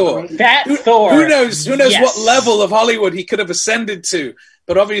for Thor. That Thor. Who knows what level of Hollywood he could have ascended to?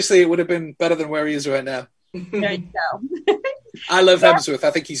 But obviously, it would have been better than where he is right now. There you go. I love Hemsworth.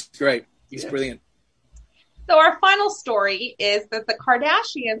 I think he's great. He's brilliant. So our final story is that the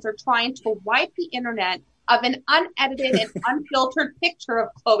Kardashians are trying to wipe the internet of an unedited and unfiltered picture of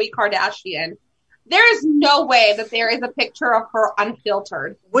Khloe Kardashian. There is no way that there is a picture of her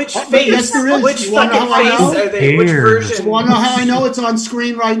unfiltered. Which face? Yes, there is. Which fucking face are they? Which version? You want to know how I know it's on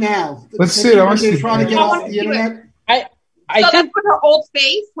screen right now? Let's see it. I want to see. Trying to get off the internet. I so think that's with her old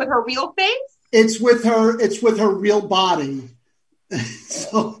face, with her real face. It's with her real body.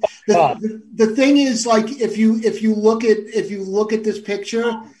 So the thing is, like, if you look at this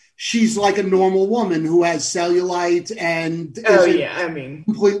picture, she's like a normal woman who has cellulite and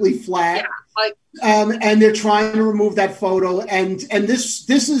completely flat. Yeah, and they're trying to remove that photo, and this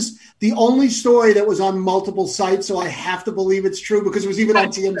is the only story that was on multiple sites, so I have to believe it's true because it was even on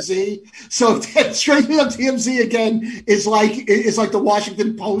TMZ. So straight on TMZ again is like the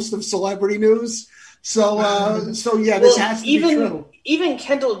Washington Post of celebrity news. So this has to be true. Even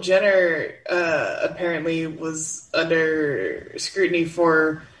Kendall Jenner apparently was under scrutiny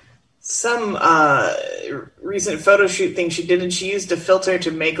for some recent photo shoot thing she did, and she used a filter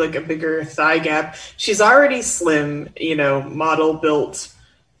to make like a bigger thigh gap. She's already slim, model built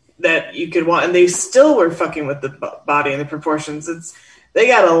that you could want, and they still were fucking with the body and the proportions. They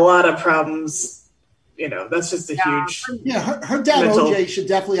got a lot of problems. That's just a huge. Yeah, her dad OJ should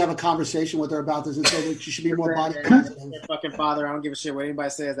definitely have a conversation with her about this and say that she should be more body positive. Her fucking father, I don't give a shit what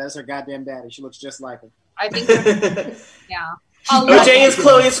anybody says. That's her goddamn daddy. She looks just like her. I think. Yeah. OJ is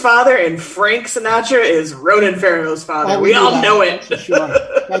Chloe's father, and Frank Sinatra is Ronan Farrow's father. We all know it. Sure.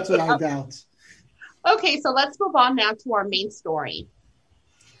 That's what I doubt. Okay, so let's move on now to our main story.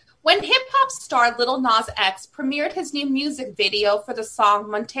 When hip-hop star Lil Nas X premiered his new music video for the song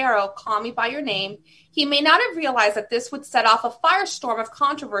Montero, Call Me By Your Name, he may not have realized that this would set off a firestorm of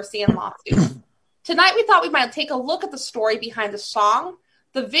controversy and lawsuits. Tonight, we thought we might take a look at the story behind the song,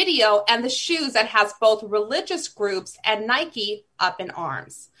 the video, and the shoes that has both religious groups and Nike up in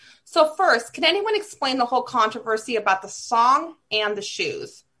arms. So first, can anyone explain the whole controversy about the song and the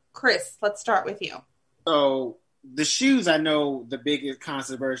shoes? Chris, let's start with you. So the shoes, I know the biggest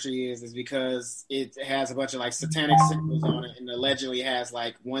controversy is because it has a bunch of like satanic symbols on it, and allegedly has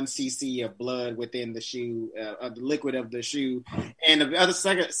like 1 cc of blood within the shoe, of the liquid of the shoe. And the other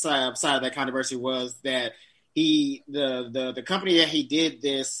second side of that controversy was that the company that he did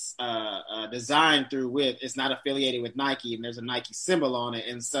this design through with is not affiliated with Nike, and there's a Nike symbol on it.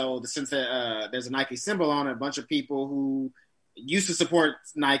 And so since there's a Nike symbol on it, a bunch of people who used to support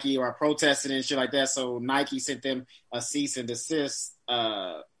Nike or protested and shit like that. So Nike sent them a cease and desist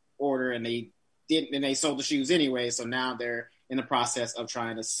order, and they didn't, and they sold the shoes anyway. So now they're in the process of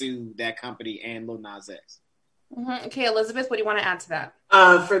trying to sue that company and Lil Nas X. Mm-hmm. Okay, Elizabeth, what do you want to add to that?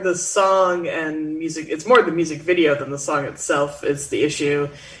 For the song and music, it's more the music video than the song itself is the issue,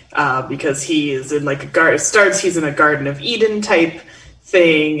 because he is in like he's in a Garden of Eden type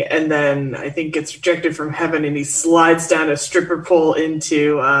thing, and then I think gets rejected from heaven, and he slides down a stripper pole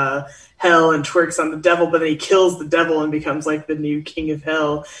into hell and twerks on the devil, but then he kills the devil and becomes like the new king of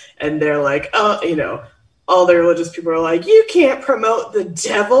hell. And they're like, all the religious people are like, you can't promote the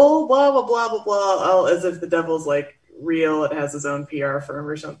devil, blah, blah, blah, blah, blah, as if the devil's like real. It has his own PR firm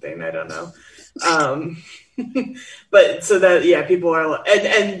or something. I don't know. But so that, yeah, people are,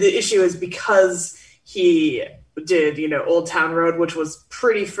 and the issue is because he did, Old Town Road, which was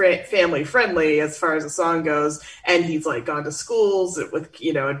pretty family friendly as far as the song goes. And he's like gone to schools with,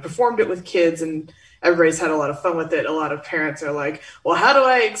 and performed it with kids, and everybody's had a lot of fun with it. A lot of parents are like, well, how do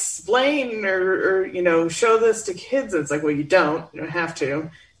I explain or show this to kids? And it's like, well, you don't have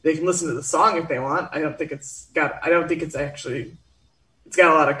to. They can listen to the song if they want. It's got a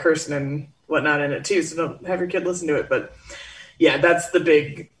lot of cursing and whatnot in it too. So don't have your kid listen to it. But yeah, that's the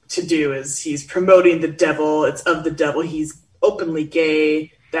big to do, is he's promoting the devil. It's of the devil. He's openly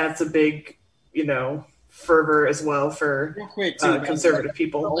gay. That's a big, fervor as well for conservative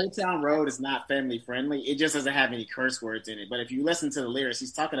people. Old Town Road is not family friendly. It just doesn't have any curse words in it. But if you listen to the lyrics,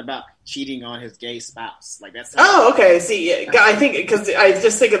 he's talking about cheating on his gay spouse. Like that's. Oh, okay. See, I think because I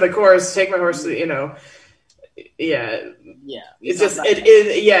just think of the chorus, "Take my horse," Yeah. It's just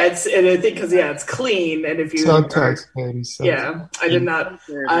it's and I think because it's clean, and if you subtext, baby. Yeah, I did not.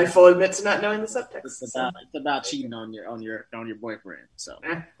 I fully admit to not knowing the subtext. It's about cheating on your boyfriend. So.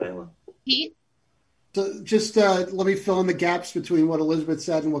 Pete? So just let me fill in the gaps between what Elizabeth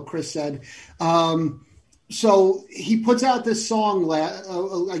said and what Chris said. So he puts out this song,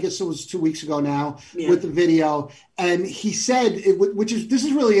 I guess it was 2 weeks ago now, with the video, and he said, this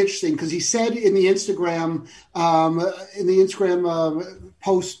is really interesting because he said in the Instagram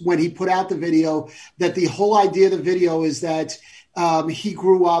post when he put out the video that the whole idea of the video is that he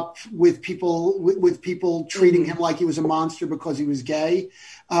grew up with people treating him like he was a monster because he was gay.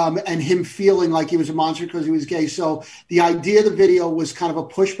 And him feeling like he was a monster because he was gay. So the idea of the video was kind of a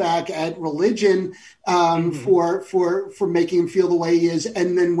pushback at religion for making him feel the way he is.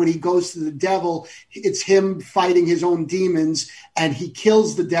 And then when he goes to the devil, it's him fighting his own demons, and he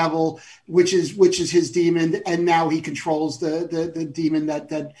kills the devil, which is his demon, and now he controls the demon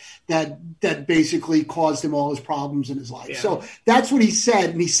that basically caused him all his problems in his life. Yeah. So that's what he said,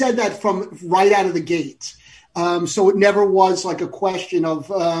 and he said that from right out of the gate. So it never was like a question of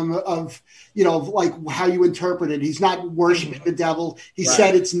like how you interpret it. He's not worshiping the devil. He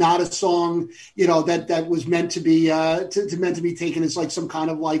said it's not a song, that was meant to be meant to be taken as like some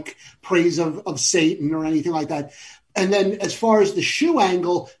kind of like praise of Satan or anything like that. And then as far as the shoe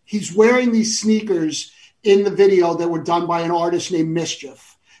angle, he's wearing these sneakers in the video that were done by an artist named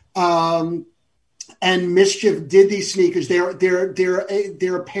Mischief. And Mischief did these sneakers. They're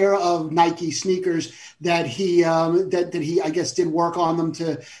a pair of Nike sneakers that he I guess did work on them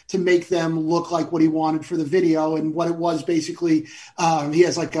to make them look like what he wanted for the video. And what it was basically, he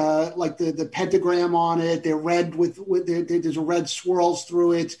has like the pentagram on it. They're red with there's a red swirls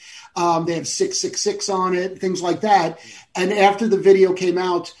through it. They have 666 on it, things like that. And after the video came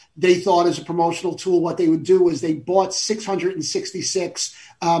out, they thought as a promotional tool, what they would do is they bought 666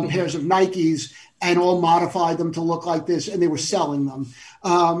 pairs of Nikes and all modified them to look like this, and they were selling them.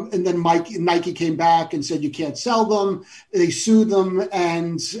 And then Nike came back and said, you can't sell them. They sued them,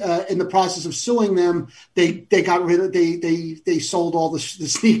 and in the process of suing them, they got rid of, they sold all the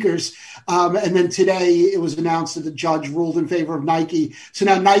sneakers. And then today it was announced that the judge ruled in favor of Nike. So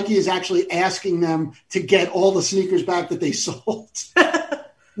now Nike is actually asking them to get all the sneakers back that they sold.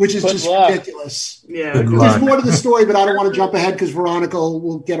 Which is just ridiculous. Yeah. There's more to the story, but I don't want to jump ahead because Veronica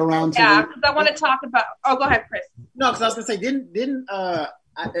will get around to it. Yeah, because I want to talk about... Oh, go ahead, Chris. No, because I was going to say, didn't I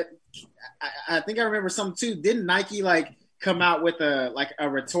think I remember something too. Didn't Nike come out with a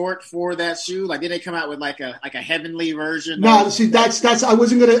retort for that shoe? Like, did they come out with like a heavenly version? No, see, that's I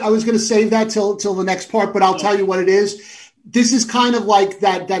was gonna save that till the next part, but I'll tell you what it is. This is kind of like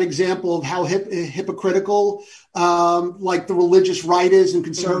that example of how hypocritical like the religious right is and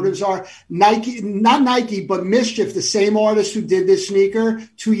conservatives are. Nike, not Nike, but Mischief, the same artist who did this sneaker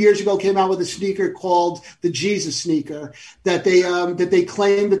 2 years ago, came out with a sneaker called the Jesus sneaker that they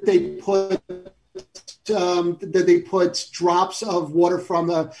claim that they put drops of water from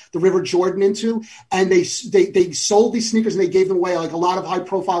the River Jordan into, and they sold these sneakers and they gave them away. Like a lot of high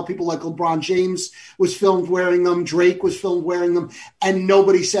profile people, like LeBron James was filmed wearing them, Drake was filmed wearing them, and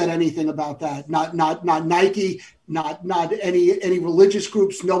nobody said anything about that. Not Nike, not any religious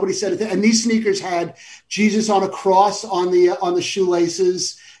groups. Nobody said anything. And these sneakers had Jesus on a cross on the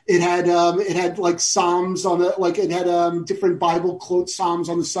shoelaces. It had like Psalms on it, like it had different Bible quote Psalms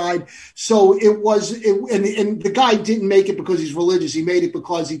on the side. So and the guy didn't make it because he's religious. He made it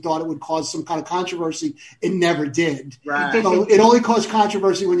because he thought it would cause some kind of controversy. It never did. Right. So it only caused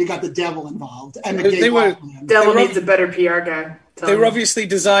controversy when you got the devil involved. And the devil needs a better PR guy. They were obviously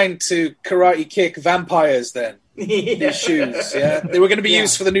designed to karate kick vampires then. These shoes, yeah, they were going to be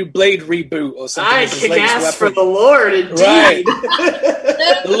used for the new Blade reboot or something. I kick ass for the Lord, indeed. Right.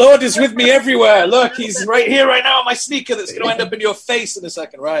 The Lord is with me everywhere. Look, he's right here, right now on my sneaker. That's going to end up in your face in a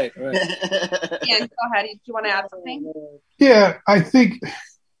second. Right. Ian, go ahead. Do you want to add something? Yeah, I think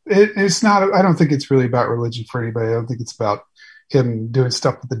it's not. I don't think it's really about religion for anybody. I don't think it's about him doing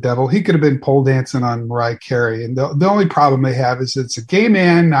stuff with the devil. He could have been pole dancing on Mariah Carey. And the only problem they have is it's a gay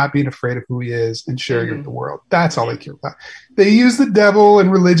man not being afraid of who he is and sharing it with the world. That's all they care about. They use the devil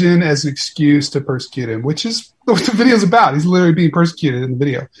and religion as an excuse to persecute him, which is what the video's about. He's literally being persecuted in the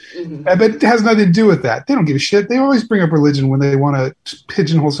video. Mm-hmm. But it has nothing to do with that. They don't give a shit. They always bring up religion when they want to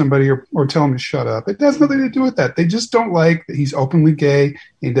pigeonhole somebody or tell them to shut up. It has nothing to do with that. They just don't like that he's openly gay and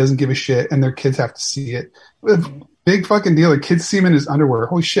he doesn't give a shit, and their kids have to see it. Big fucking deal. The kids see him in his underwear.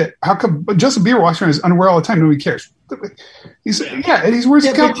 Holy shit. How come Justin Bieber walks around in his underwear all the time? Nobody cares. And he's wearing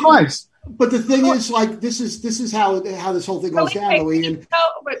his Calvin Kleins. But the thing is, like, this is how this whole thing goes down, Ian.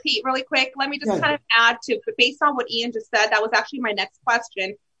 Pete, really quick, let me just kind of add to, based on what Ian just said, that was actually my next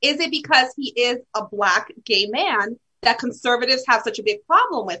question. Is it because he is a black gay man that conservatives have such a big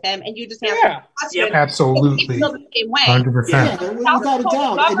problem with him? And you just answered the question. Yep. Absolutely. They feel the same way. 100%. Without a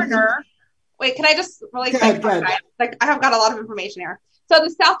doubt. Wait, can I just really quick? I have got a lot of information here. So the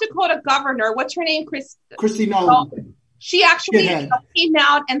South Dakota governor, what's her name? Kristi Noem. She actually came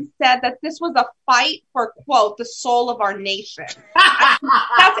out and said that this was a fight for, quote, the soul of our nation.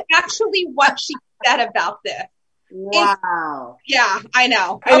 That's actually what she said about this. Wow. Yeah, I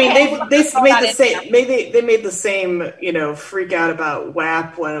know. I mean, they made the same, freak out about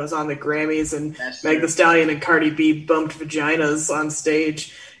WAP when it was on the Grammys, and Meg Thee Stallion and Cardi B bumped vaginas on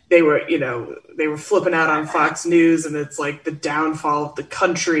stage. They were flipping out on Fox News, and it's like the downfall of the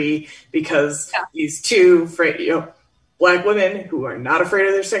country because these two, black women who are not afraid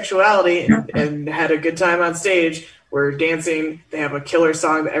of their sexuality and had a good time on stage were dancing. They have a killer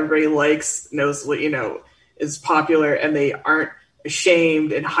song that everybody likes, knows, is popular, and they aren't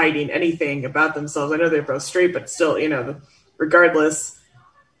ashamed and hiding anything about themselves. I know they're both straight, but still, regardless,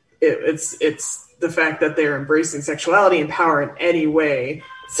 it's the fact that they're embracing sexuality and power in any way.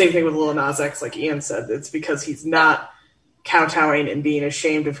 Same thing with Lil Nas X, like Ian said. It's because he's not kowtowing and being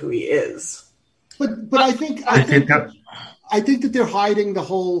ashamed of who he is. But I think that they're hiding their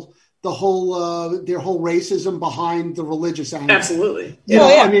whole racism behind the religious angle. Absolutely.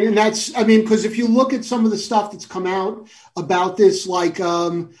 I mean, because if you look at some of the stuff that's come out about this, like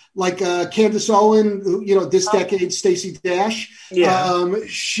Candace Owen, this decade Stacey Dash,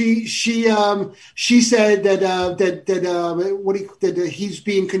 she said that he's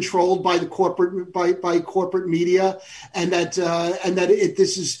being controlled by the corporate media, and that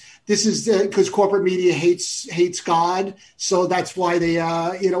this is because corporate media hates God, so that's why they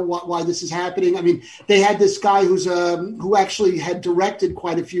why this is happening. I mean, they had this guy who actually had directed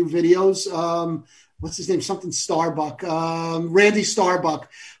quite a few videos. What's his name? Something Starbuck. Randy Starbuck,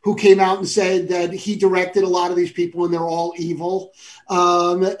 who came out and said that he directed a lot of these people and they're all evil.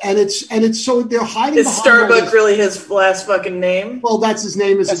 And it's so they're hiding. Is Starbuck really his last fucking name? Well, that's his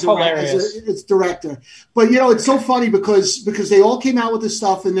name as its director. But it's so funny because they all came out with this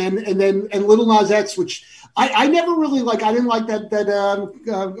stuff, and Lil Nas X, which I never really like. I didn't like that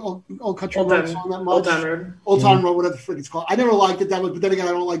Old Country Road song that much. Old Town Road, whatever the frick it's called. I never liked it that much. But then again,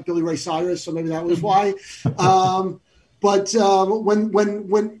 I don't like Billy Ray Cyrus, so maybe that was why. But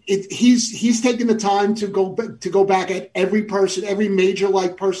when he's taken the time to go back at every person, every major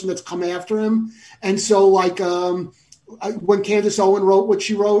person that's come after him, and so when Candace Owen wrote what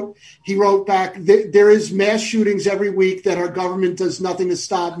she wrote, he wrote back, there is mass shootings every week that our government does nothing to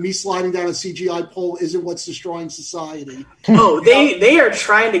stop. Me sliding down a CGI pole isn't what's destroying society. Oh, they are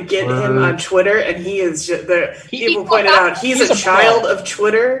trying to get him on Twitter, and he is just people pointed out he's a child of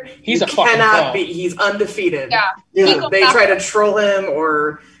Twitter. He's he's undefeated. Yeah. They try to troll him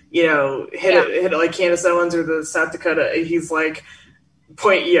or hit it like Candace Owens or the South Dakota. He's like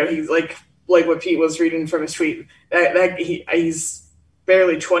he's like what Pete was reading from his tweet. He's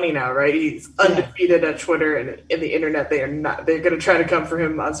barely 20 now, right? He's undefeated at Twitter and in the internet. They're going to try to come for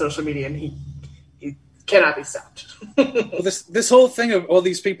him on social media, and he cannot be stopped. Well, this whole thing of all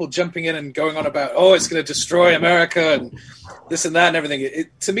these people jumping in and going on about, it's going to destroy America and this and that and everything.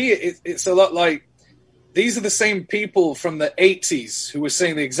 To me, it's a lot like these are the same people from the 80s who were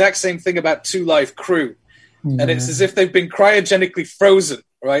saying the exact same thing about Two Live Crew. Mm-hmm. And it's as if they've been cryogenically frozen,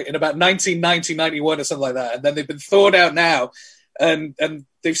 right, in about 1990, 91 or something like that. And then they've been thawed out now, and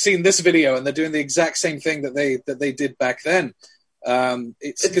they've seen this video, and they're doing the exact same thing that they did back then.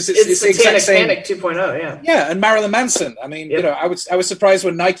 It's the exact same. Panic 2.0, yeah. And Marilyn Manson. I mean, I was surprised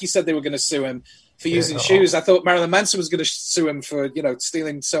when Nike said they were going to sue him for using shoes. I thought Marilyn Manson was going to sue him for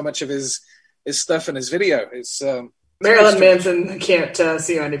stealing so much of his stuff in his video. It's Marilyn Manson can't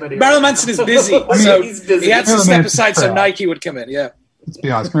sue anybody. Marilyn Manson is busy, so he's busy. He had to step aside so Nike would come in. Yeah. Let's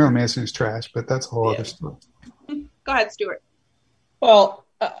be honest, Marilyn Manson is trash, but that's a whole other story. Go ahead, Stuart. Well,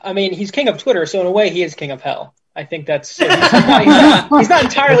 I mean, he's king of Twitter, so in a way, he is king of hell. I think that's he's not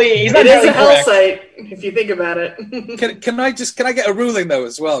entirely. It is a hell site if you think about it. Can I get a ruling though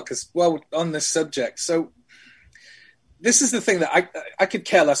as well? Because on this subject, so this is the thing that I could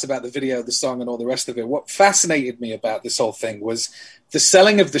care less about the video, the song, and all the rest of it. What fascinated me about this whole thing was the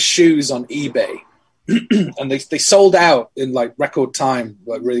selling of the shoes on eBay. And they sold out in record time,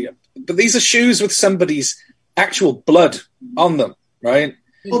 really. But these are shoes with somebody's actual blood on them, right?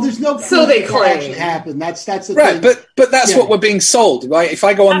 Well, there's no so they claim actually happened. That's the right, thing. But that's what we're being sold, right? If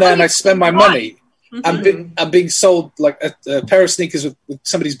I go on there and I spend my money, I'm being sold a pair of sneakers with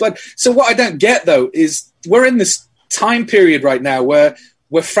somebody's blood. So what I don't get though is we're in this time period right now where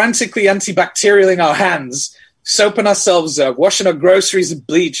we're frantically antibacterialing our hands, soaping ourselves up, washing our groceries with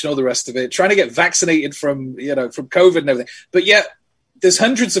bleach and all the rest of it, trying to get vaccinated from COVID and everything. But yet there's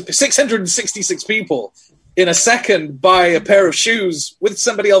 666 people in a second buy a pair of shoes with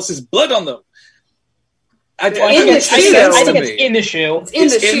somebody else's blood on them. I think it's in the shoe. It's in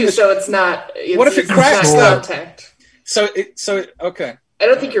the shoe, so it's not. What if it cracks though? Contact. So okay. I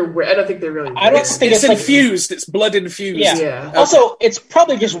don't think they're really. It's infused. It's blood infused. Yeah. Okay. Also, it's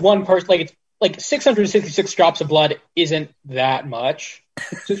probably just one person. Like 666 drops of blood isn't that much.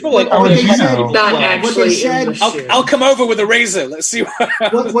 So it's really not actually. I'll come over with a razor. Let's see.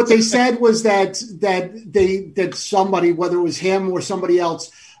 What they said was that somebody, whether it was him or somebody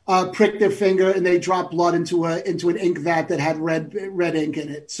else, pricked their finger and they dropped blood into an ink vat that had red ink in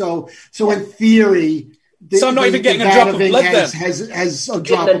it. So in theory. So I'm not even getting a drop of blood then. Has a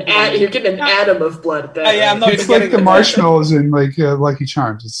drop of blood. You're getting an atom of blood. I'm not it's like the marshmallows in Lucky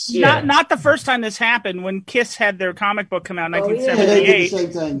Charms. Not the first time this happened. When Kiss had their comic book come out in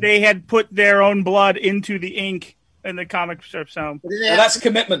 1978, they had put their own blood into the ink in the comic strip. So that's a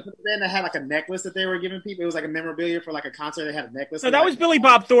commitment. Then they had like a necklace that they were giving people. It was like a memorabilia for like a concert. They had a necklace. So that was Billy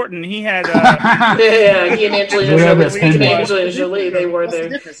Bob Thornton. He had he and Angelina Jolie. They were there. The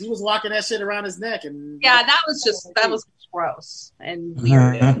difference. He was walking that shit around his neck, and that was gross and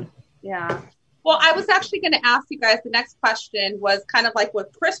weird. Yeah. Well, I was actually going to ask you guys. The next question was kind of like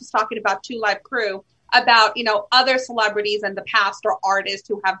what Chris was talking about. 2 Live Crew about other celebrities in the past or artists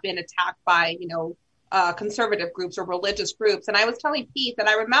who have been attacked by conservative groups or religious groups. And I was telling Pete that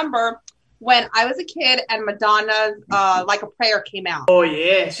I remember when I was a kid and Madonna's Like a Prayer came out. Oh,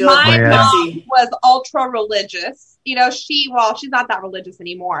 yeah. My mom was ultra religious. She's not that religious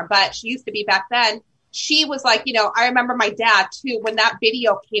anymore, but she used to be back then. She was like, I remember my dad too, when that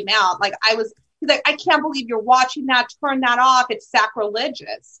video came out, he's like, I can't believe you're watching that. Turn that off. It's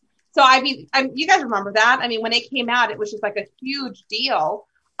sacrilegious. So, you guys remember that? I mean, when it came out, it was just like a huge deal.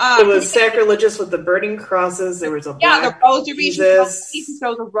 It was sacrilegious with the burning crosses. There was the rosary. He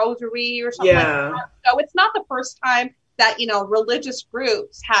throws a rosary or something like that. So it's not the first time that religious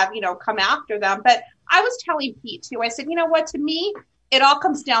groups have come after them. But I was telling Pete too. I said, you know what? To me, it all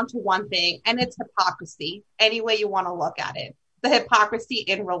comes down to one thing, and it's hypocrisy. Any way you want to look at it, the hypocrisy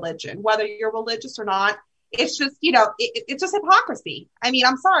in religion, whether you're religious or not. It's just, it's just hypocrisy. I mean,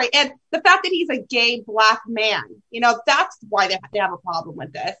 I'm sorry. And the fact that he's a gay black man, that's why they have a problem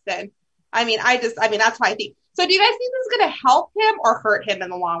with this. And that's why I think. So do you guys think this is going to help him or hurt him in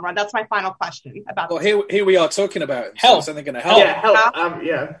the long run? That's my final question about this. Well, here we are talking about it. Help. So something going to help. Yeah, help.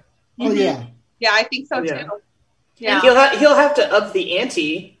 Yeah. Oh, yeah. Yeah, I think so, too. Yeah. He'll have to up the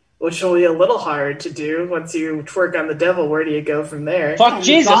ante, which will be a little hard to do once you twerk on the devil. Where do you go from there? Fuck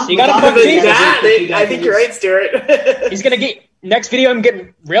Jesus. You gotta fuck Jesus. I think you're right, Stuart. He's gonna get, next video, I'm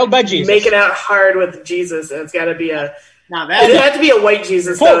getting railed by Jesus. Make it out hard with Jesus, and it's gotta be it had to be a white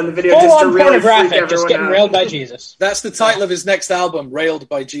Jesus, though, in the video, just to really freak everyone just getting out. railed by Jesus. That's the title of his next album, Railed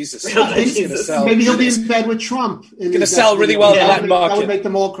by Jesus. Maybe he'll be in bed with Trump. It's going to sell really well in the Latin market. That would make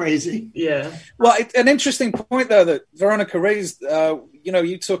them all crazy. Yeah. Well, an interesting point, though, that Veronica raised,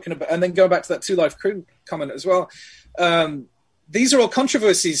 you talking about, and then going back to that 2 Live Crew comment as well. These are all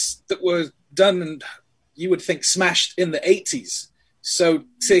controversies that were done and you would think smashed in the 80s. So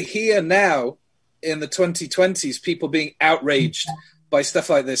to hear now in the 2020s, people being outraged by stuff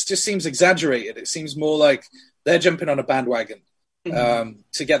like this just seems exaggerated. It seems more like they're jumping on a bandwagon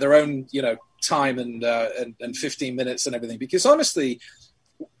to get their own, time and 15 minutes and everything. Because honestly,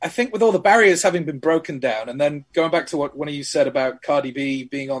 I think with all the barriers having been broken down, and then going back to what one of you said about Cardi B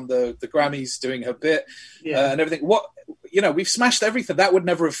being on the Grammys doing her bit and everything, we've smashed everything. That would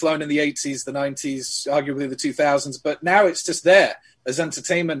never have flown in the 80s, the 90s, arguably the 2000s, but now it's just there as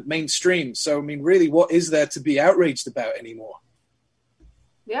entertainment mainstream. So, I mean, really, what is there to be outraged about anymore?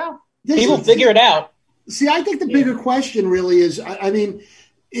 Yeah. People figure it out. See, I think the bigger question really is,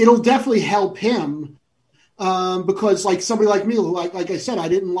 it'll definitely help him because like somebody like me, who, like I said, I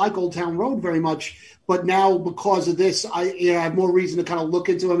didn't like Old Town Road very much, but now because of this, I have more reason to kind of look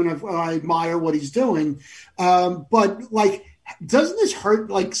into him and I admire what he's doing. But like, doesn't this hurt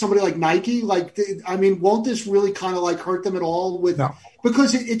like somebody like Nike? Like, won't this really kind of like hurt them at all?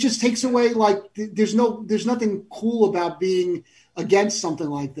 Because it just takes away, like, there's nothing cool about being against something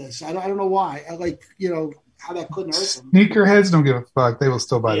like this. I don't know why. How that couldn't hurt them. Sneakerheads don't give a fuck. They will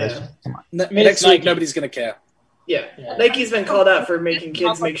still buy that shit. Come on. Next week, nobody's going to care. Yeah. Nike's been called out for making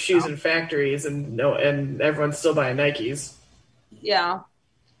kids make shoes in factories, and everyone's still buying Nikes. Yeah.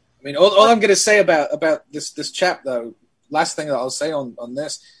 I mean, all I'm going to say about this chap, though, last thing that I'll say on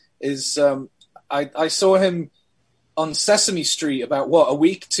this is I saw him on Sesame Street about,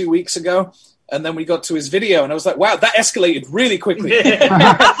 2 weeks ago, And then we got to his video, and I was like, wow, that escalated really quickly.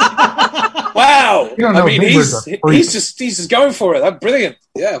 Wow. I mean, he's just going for it. That's brilliant.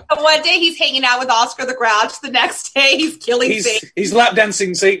 Yeah. One day he's hanging out with Oscar the Grouch. The next day he's killing Satan. He's lap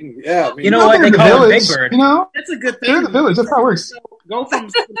dancing Satan. Yeah. I mean, you know what? They call him Big Bird. You know? That's a good thing. They're in the village. That's how it works. So go from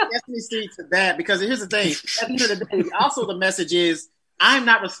Destiny Street to that, because here's the thing. At the end of the day, also the message is, I'm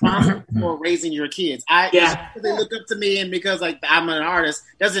not responsible for raising your kids. Because they look up to me, and because like I'm an artist,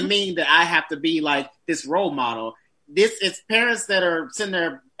 doesn't mean that I have to be like this role model. It's parents that are sitting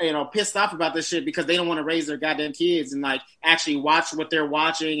there, pissed off about this shit because they don't want to raise their goddamn kids and like actually watch what they're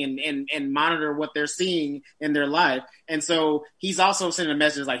watching and monitor what they're seeing in their life. And so he's also sending a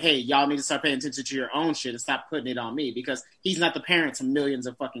message like, hey, y'all need to start paying attention to your own shit and stop putting it on me, because he's not the parent to millions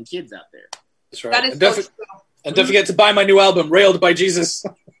of fucking kids out there. That's right. That is so true. And don't forget to buy my new album, Railed by Jesus.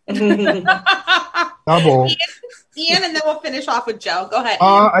 Double. Ian, and then we'll finish off with Joe. Go ahead.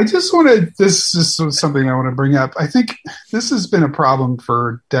 I just wanted, this is something I want to bring up. I think this has been a problem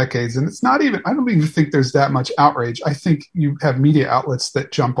for decades, and it's not even, I don't even think there's that much outrage. I think you have media outlets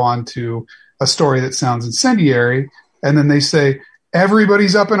that jump onto a story that sounds incendiary, and then they say,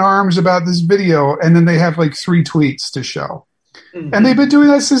 everybody's up in arms about this video, and then they have like 3 tweets to show. Mm-hmm. And they've been doing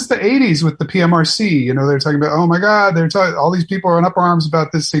that since the 80s with the PMRC. They're talking about, oh my God, all these people are in up arms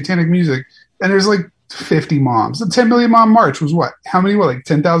about this satanic music. And there's like 50 moms. The 10 million mom march was what? How many? Like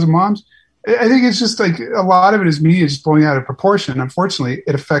 10,000 moms? I think it's just like a lot of it is media just blowing out of proportion. Unfortunately,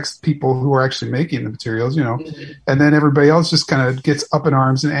 it affects people who are actually making the materials, mm-hmm. And then everybody else just kind of gets up in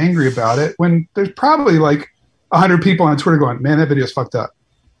arms and angry about it when there's probably like 100 people on Twitter going, man, that video's fucked up.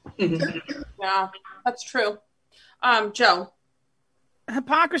 Mm-hmm. Yeah, that's true. Joe.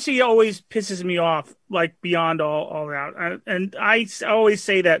 Hypocrisy always pisses me off, like beyond all that. And I always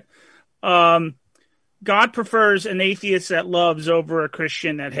say that God prefers an atheist that loves over a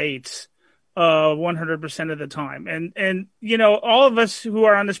Christian that hates 100% of the time. And all of us who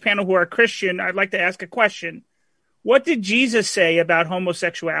are on this panel who are Christian, I'd like to ask a question. What did Jesus say about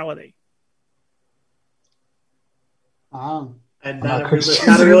homosexuality? And not a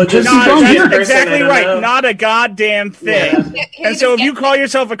religious that's exactly right. Not a goddamn thing. Yeah. And so if you call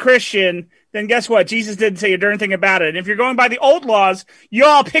yourself a Christian, then guess what? Jesus didn't say a darn thing about it. And if you're going by the old laws, you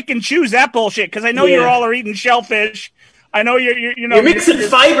all pick and choose that bullshit, because I know you all are eating shellfish. I know you're mixing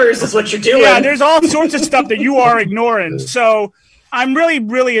fibers is what you're doing. Yeah, there's all sorts of stuff that you are ignoring. So I'm really,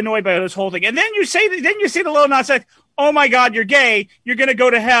 really annoyed by this whole thing. And then you say the little nonsense, oh my God, you're gay, you're going to go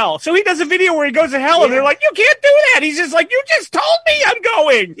to hell. So he does a video where he goes to hell, and they're like, you can't do that. He's just like, you just told me I'm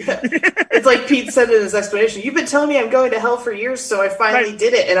going. Yeah. It's like Pete said in his explanation, you've been telling me I'm going to hell for years, so I finally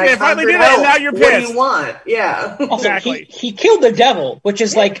did it, and I finally did it, and now you're pissed. What do you want? Yeah. Also, exactly. He killed the devil, which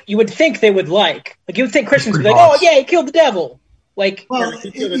is like, you would think they would like. Like, you would think Christians would be like, oh yeah, he killed the devil. Like, well,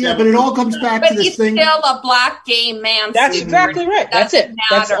 yeah, but it all comes back to this thing. But he's still a black gay man. That's exactly right. That's it.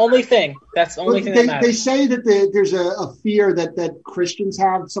 That's the only thing. That's the only thing that matters. They say that there's a fear that Christians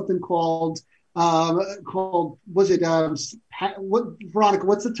have something called was it what, Veronica?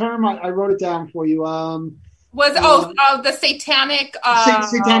 What's the term? I wrote it down for you. The satanic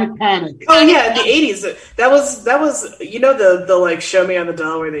satanic panic. Oh yeah, in the 80s. That was the like show me on the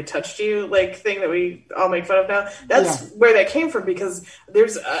doll where they touched you like thing that we all make fun of now. That's where that came from, because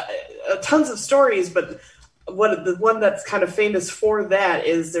there's tons of stories, but the one that's kind of famous for that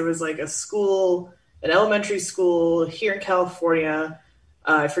is there was like an elementary school here in California.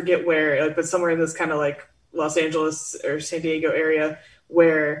 I forget where, but somewhere in this kind of like Los Angeles or San Diego area,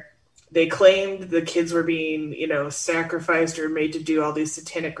 where they claimed the kids were being, sacrificed or made to do all these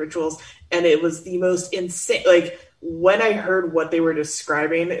satanic rituals. And it was the most insane. Like, when I heard what they were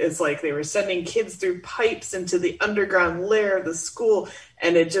describing, it's like they were sending kids through pipes into the underground lair of the school.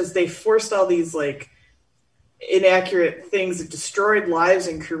 And they forced all these, like, inaccurate things that destroyed lives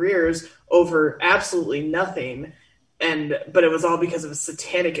and careers over absolutely nothing. But it was all because it was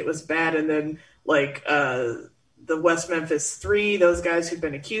satanic. It was bad. And then, like, the West Memphis 3, those guys who'd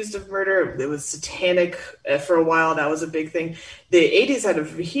been accused of murder, it was satanic for a while. That was a big thing. The 80s had a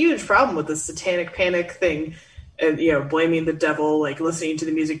huge problem with the satanic panic thing, and blaming the devil, like listening to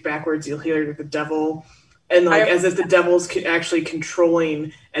the music backwards, you'll hear the devil, and like as if the devil's actually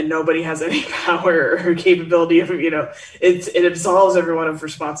controlling, and nobody has any power or capability of it absolves everyone of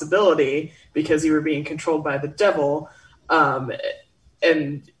responsibility because you were being controlled by the devil. And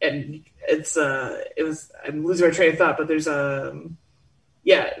I'm losing my train of thought, but there's the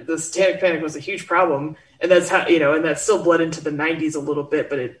satanic panic was a huge problem, and that's how, and that still bled into the 90s a little bit,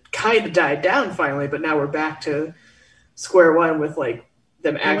 but it kind of died down finally, but now we're back to square one with like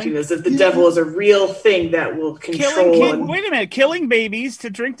them acting as if the devil is a real thing that will control. Wait a minute, killing babies to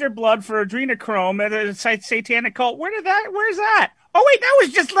drink their blood for adrenochrome at a satanic cult. Where's that? Oh wait, that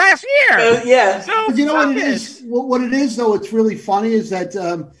was just last year. Yeah. So you know what it is? What it is, though, it's really funny is that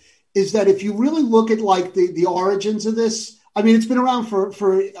if you really look at like the origins of this, I mean, it's been around for a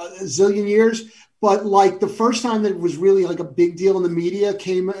zillion years. But like the first time that it was really like a big deal in the media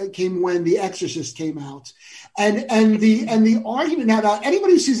came when The Exorcist came out, and the argument now,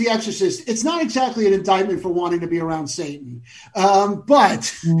 anybody who sees The Exorcist, it's not exactly an indictment for wanting to be around Satan,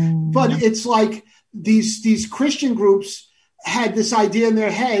 but it's like these Christian groups had this idea in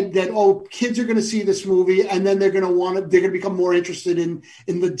their head that, kids are going to see this movie and then they're going to become more interested in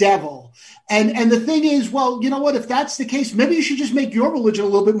the devil. And the thing is, well, you know what, if that's the case, maybe you should just make your religion a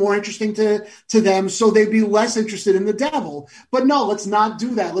little bit more interesting to them so they'd be less interested in the devil. But no, let's not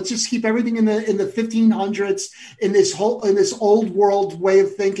do that. Let's just keep everything in the 1500s in this old world way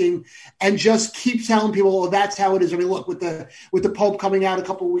of thinking and just keep telling people, that's how it is. I mean, look, with the Pope coming out a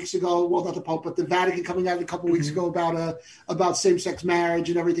couple of weeks ago, well, not the Pope, but the Vatican coming out a couple of weeks ago about same-sex marriage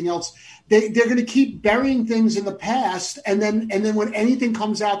and everything else. They're going to keep burying things in the past, and then when anything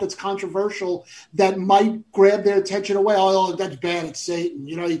comes out that's controversial that might grab their attention away, that's bad, it's Satan.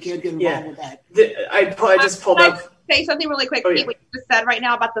 You can't get involved with that. I just pulled up. Say something really quick. What you just said right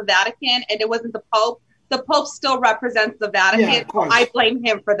now about the Vatican, and it wasn't the Pope. The Pope still represents the Vatican. Yeah, I blame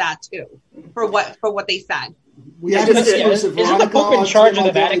him for that too, for what they said. We had exclusive. Isn't the Pope in charge of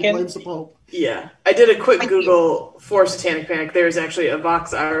the Vatican? Yeah. I did a quick Google for Satanic Panic. There's actually a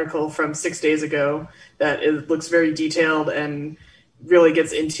Vox article from 6 days ago that looks very detailed and really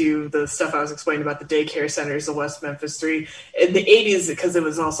gets into the stuff I was explaining about the daycare centers of West Memphis 3. In the 80s, because that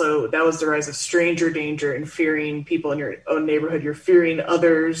was the rise of stranger danger and fearing people in your own neighborhood. You're fearing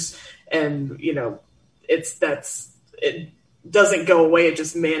others, and, it doesn't go away. It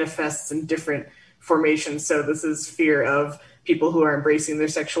just manifests in different formations. So this is fear of people who are embracing their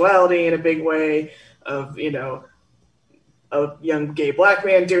sexuality in a big way, of, a young gay black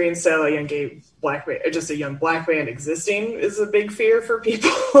man doing so, a young black man existing is a big fear for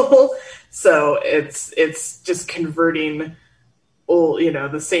people. So it's just converting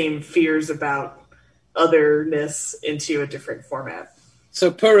the same fears about otherness into a different format. So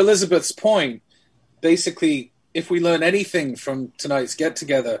per Elizabeth's point, basically, if we learn anything from tonight's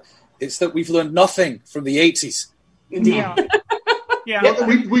get-together, it's that we've learned nothing from the 80s. Yeah. Yeah. Well,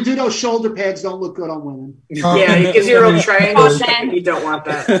 we do know shoulder pads don't look good on women. Yeah, it gives you a real triangle shape, and you don't want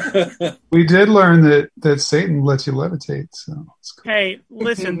that. We did learn that Satan lets you levitate. So hey,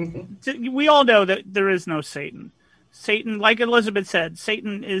 listen, we all know that there is no Satan. Satan, like Elizabeth said,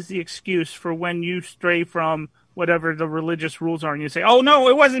 Satan is the excuse for when you stray from whatever the religious rules are, and you say, "Oh no,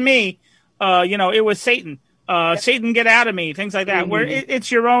 it wasn't me. It was Satan. Satan, get out of me." Things like that. Mm-hmm. Where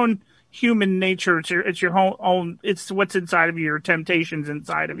it's your own human nature. It's your own. It's what's inside of you. Your temptations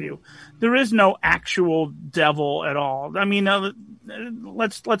inside of you. There is no actual devil at all. I mean,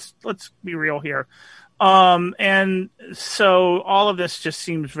 let's be real here. And so all of this just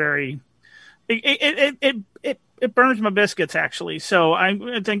seems very. It burns my biscuits, actually. So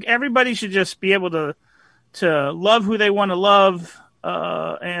I think everybody should just be able to love who they want to love,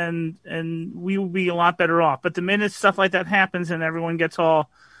 and we will be a lot better off. But the minute stuff like that happens and everyone gets all.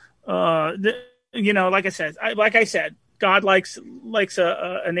 Like I said, God likes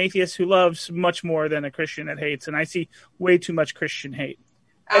an atheist who loves much more than a Christian that hates, and I see way too much Christian hate.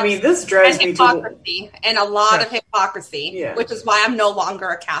 I mean, this drives me and a lot of hypocrisy, which is why I'm no longer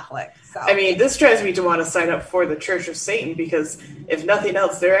a Catholic. So. I mean, this drives me to want to sign up for the Church of Satan because, if nothing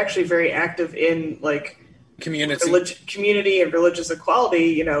else, they're actually very active in community and religious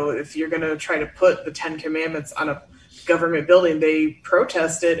equality. If you're going to try to put the 10 Commandments on a government building, they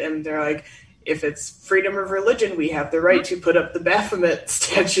protest it, and they're like, if it's freedom of religion, we have the right to put up the Baphomet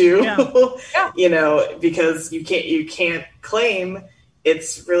statue. Because you can't claim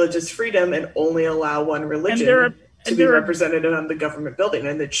it's religious freedom and only allow one religion to be represented on the government building,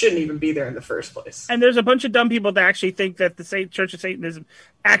 and it shouldn't even be there in the first place. And there's a bunch of dumb people that actually think that the Church of Satanism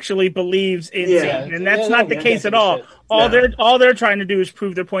actually believes in Satan, and that's not the case at all. All they're trying to do is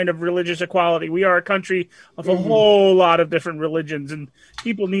prove their point of religious equality. We are a country of a whole lot of different religions, and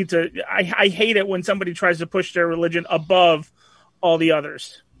people need to. I hate it when somebody tries to push their religion above all the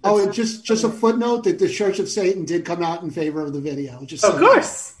others. And just a footnote that the Church of Satan did come out in favor of the video. Of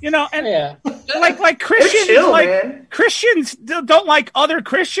course. Like Christians, Christians don't like other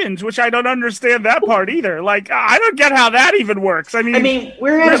Christians, which I don't understand that part either. Like, I don't get how that even works. I mean,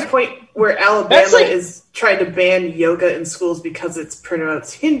 we're at a point where Alabama is trying to ban yoga in schools because it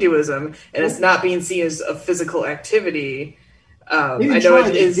promotes Hinduism and it's not being seen as a physical activity. They didn't try,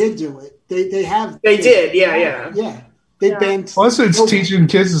 they did do it. They did, yeah. Yeah. They banned. Plus, it's teaching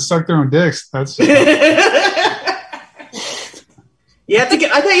kids to suck their own dicks. That's. I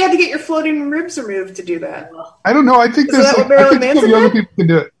thought you had to get your floating ribs removed to do that. I don't know. I think there's some other people can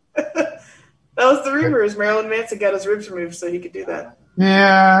do it. That was the rumors. Marilyn Manson got his ribs removed so he could do that.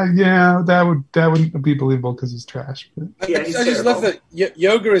 Yeah, that wouldn't be believable because he's trash. But. I just love that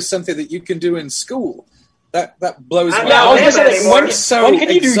yoga is something that you can do in school. That blows my mind. When can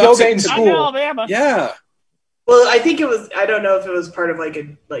you do yoga in school? Alabama. Yeah. Well, I think it was. I don't know if it was part of like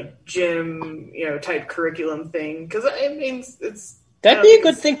a gym, type curriculum thing. Because it means it's. That'd be a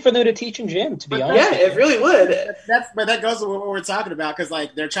good thing for them to teach in gym, to be honest. Yeah, it really would. But that goes to what we're talking about, because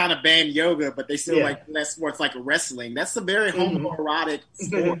they're trying to ban yoga, but they still less sports like wrestling. That's a very homoerotic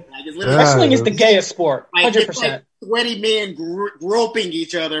sport. Wrestling is the gayest sport, 100%. It's like sweaty men groping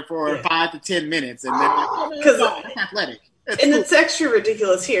each other for 5 to 10 minutes, and they're that's athletic. It's extra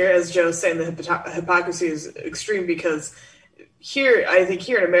ridiculous here, as Joe's saying. The hypocrisy is extreme because. I think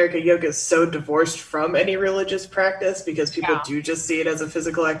here in America, yoga is so divorced from any religious practice because people do just see it as a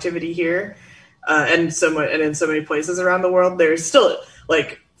physical activity here, and in so many places around the world, there's still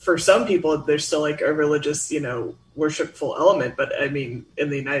for some people, there's still a religious, worshipful element. But I mean,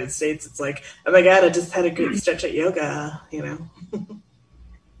 in the United States, it's like, oh my God, I just had a good stretch at yoga,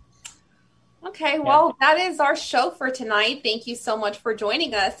 Okay, well, that is our show for tonight. Thank you so much for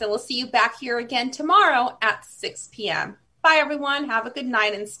joining us, and we'll see you back here again tomorrow at 6 p.m. Bye, everyone. Have a good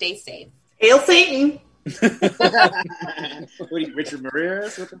night and stay safe. Hail Satan! What are you, Richard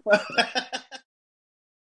Ramirez? What the fuck?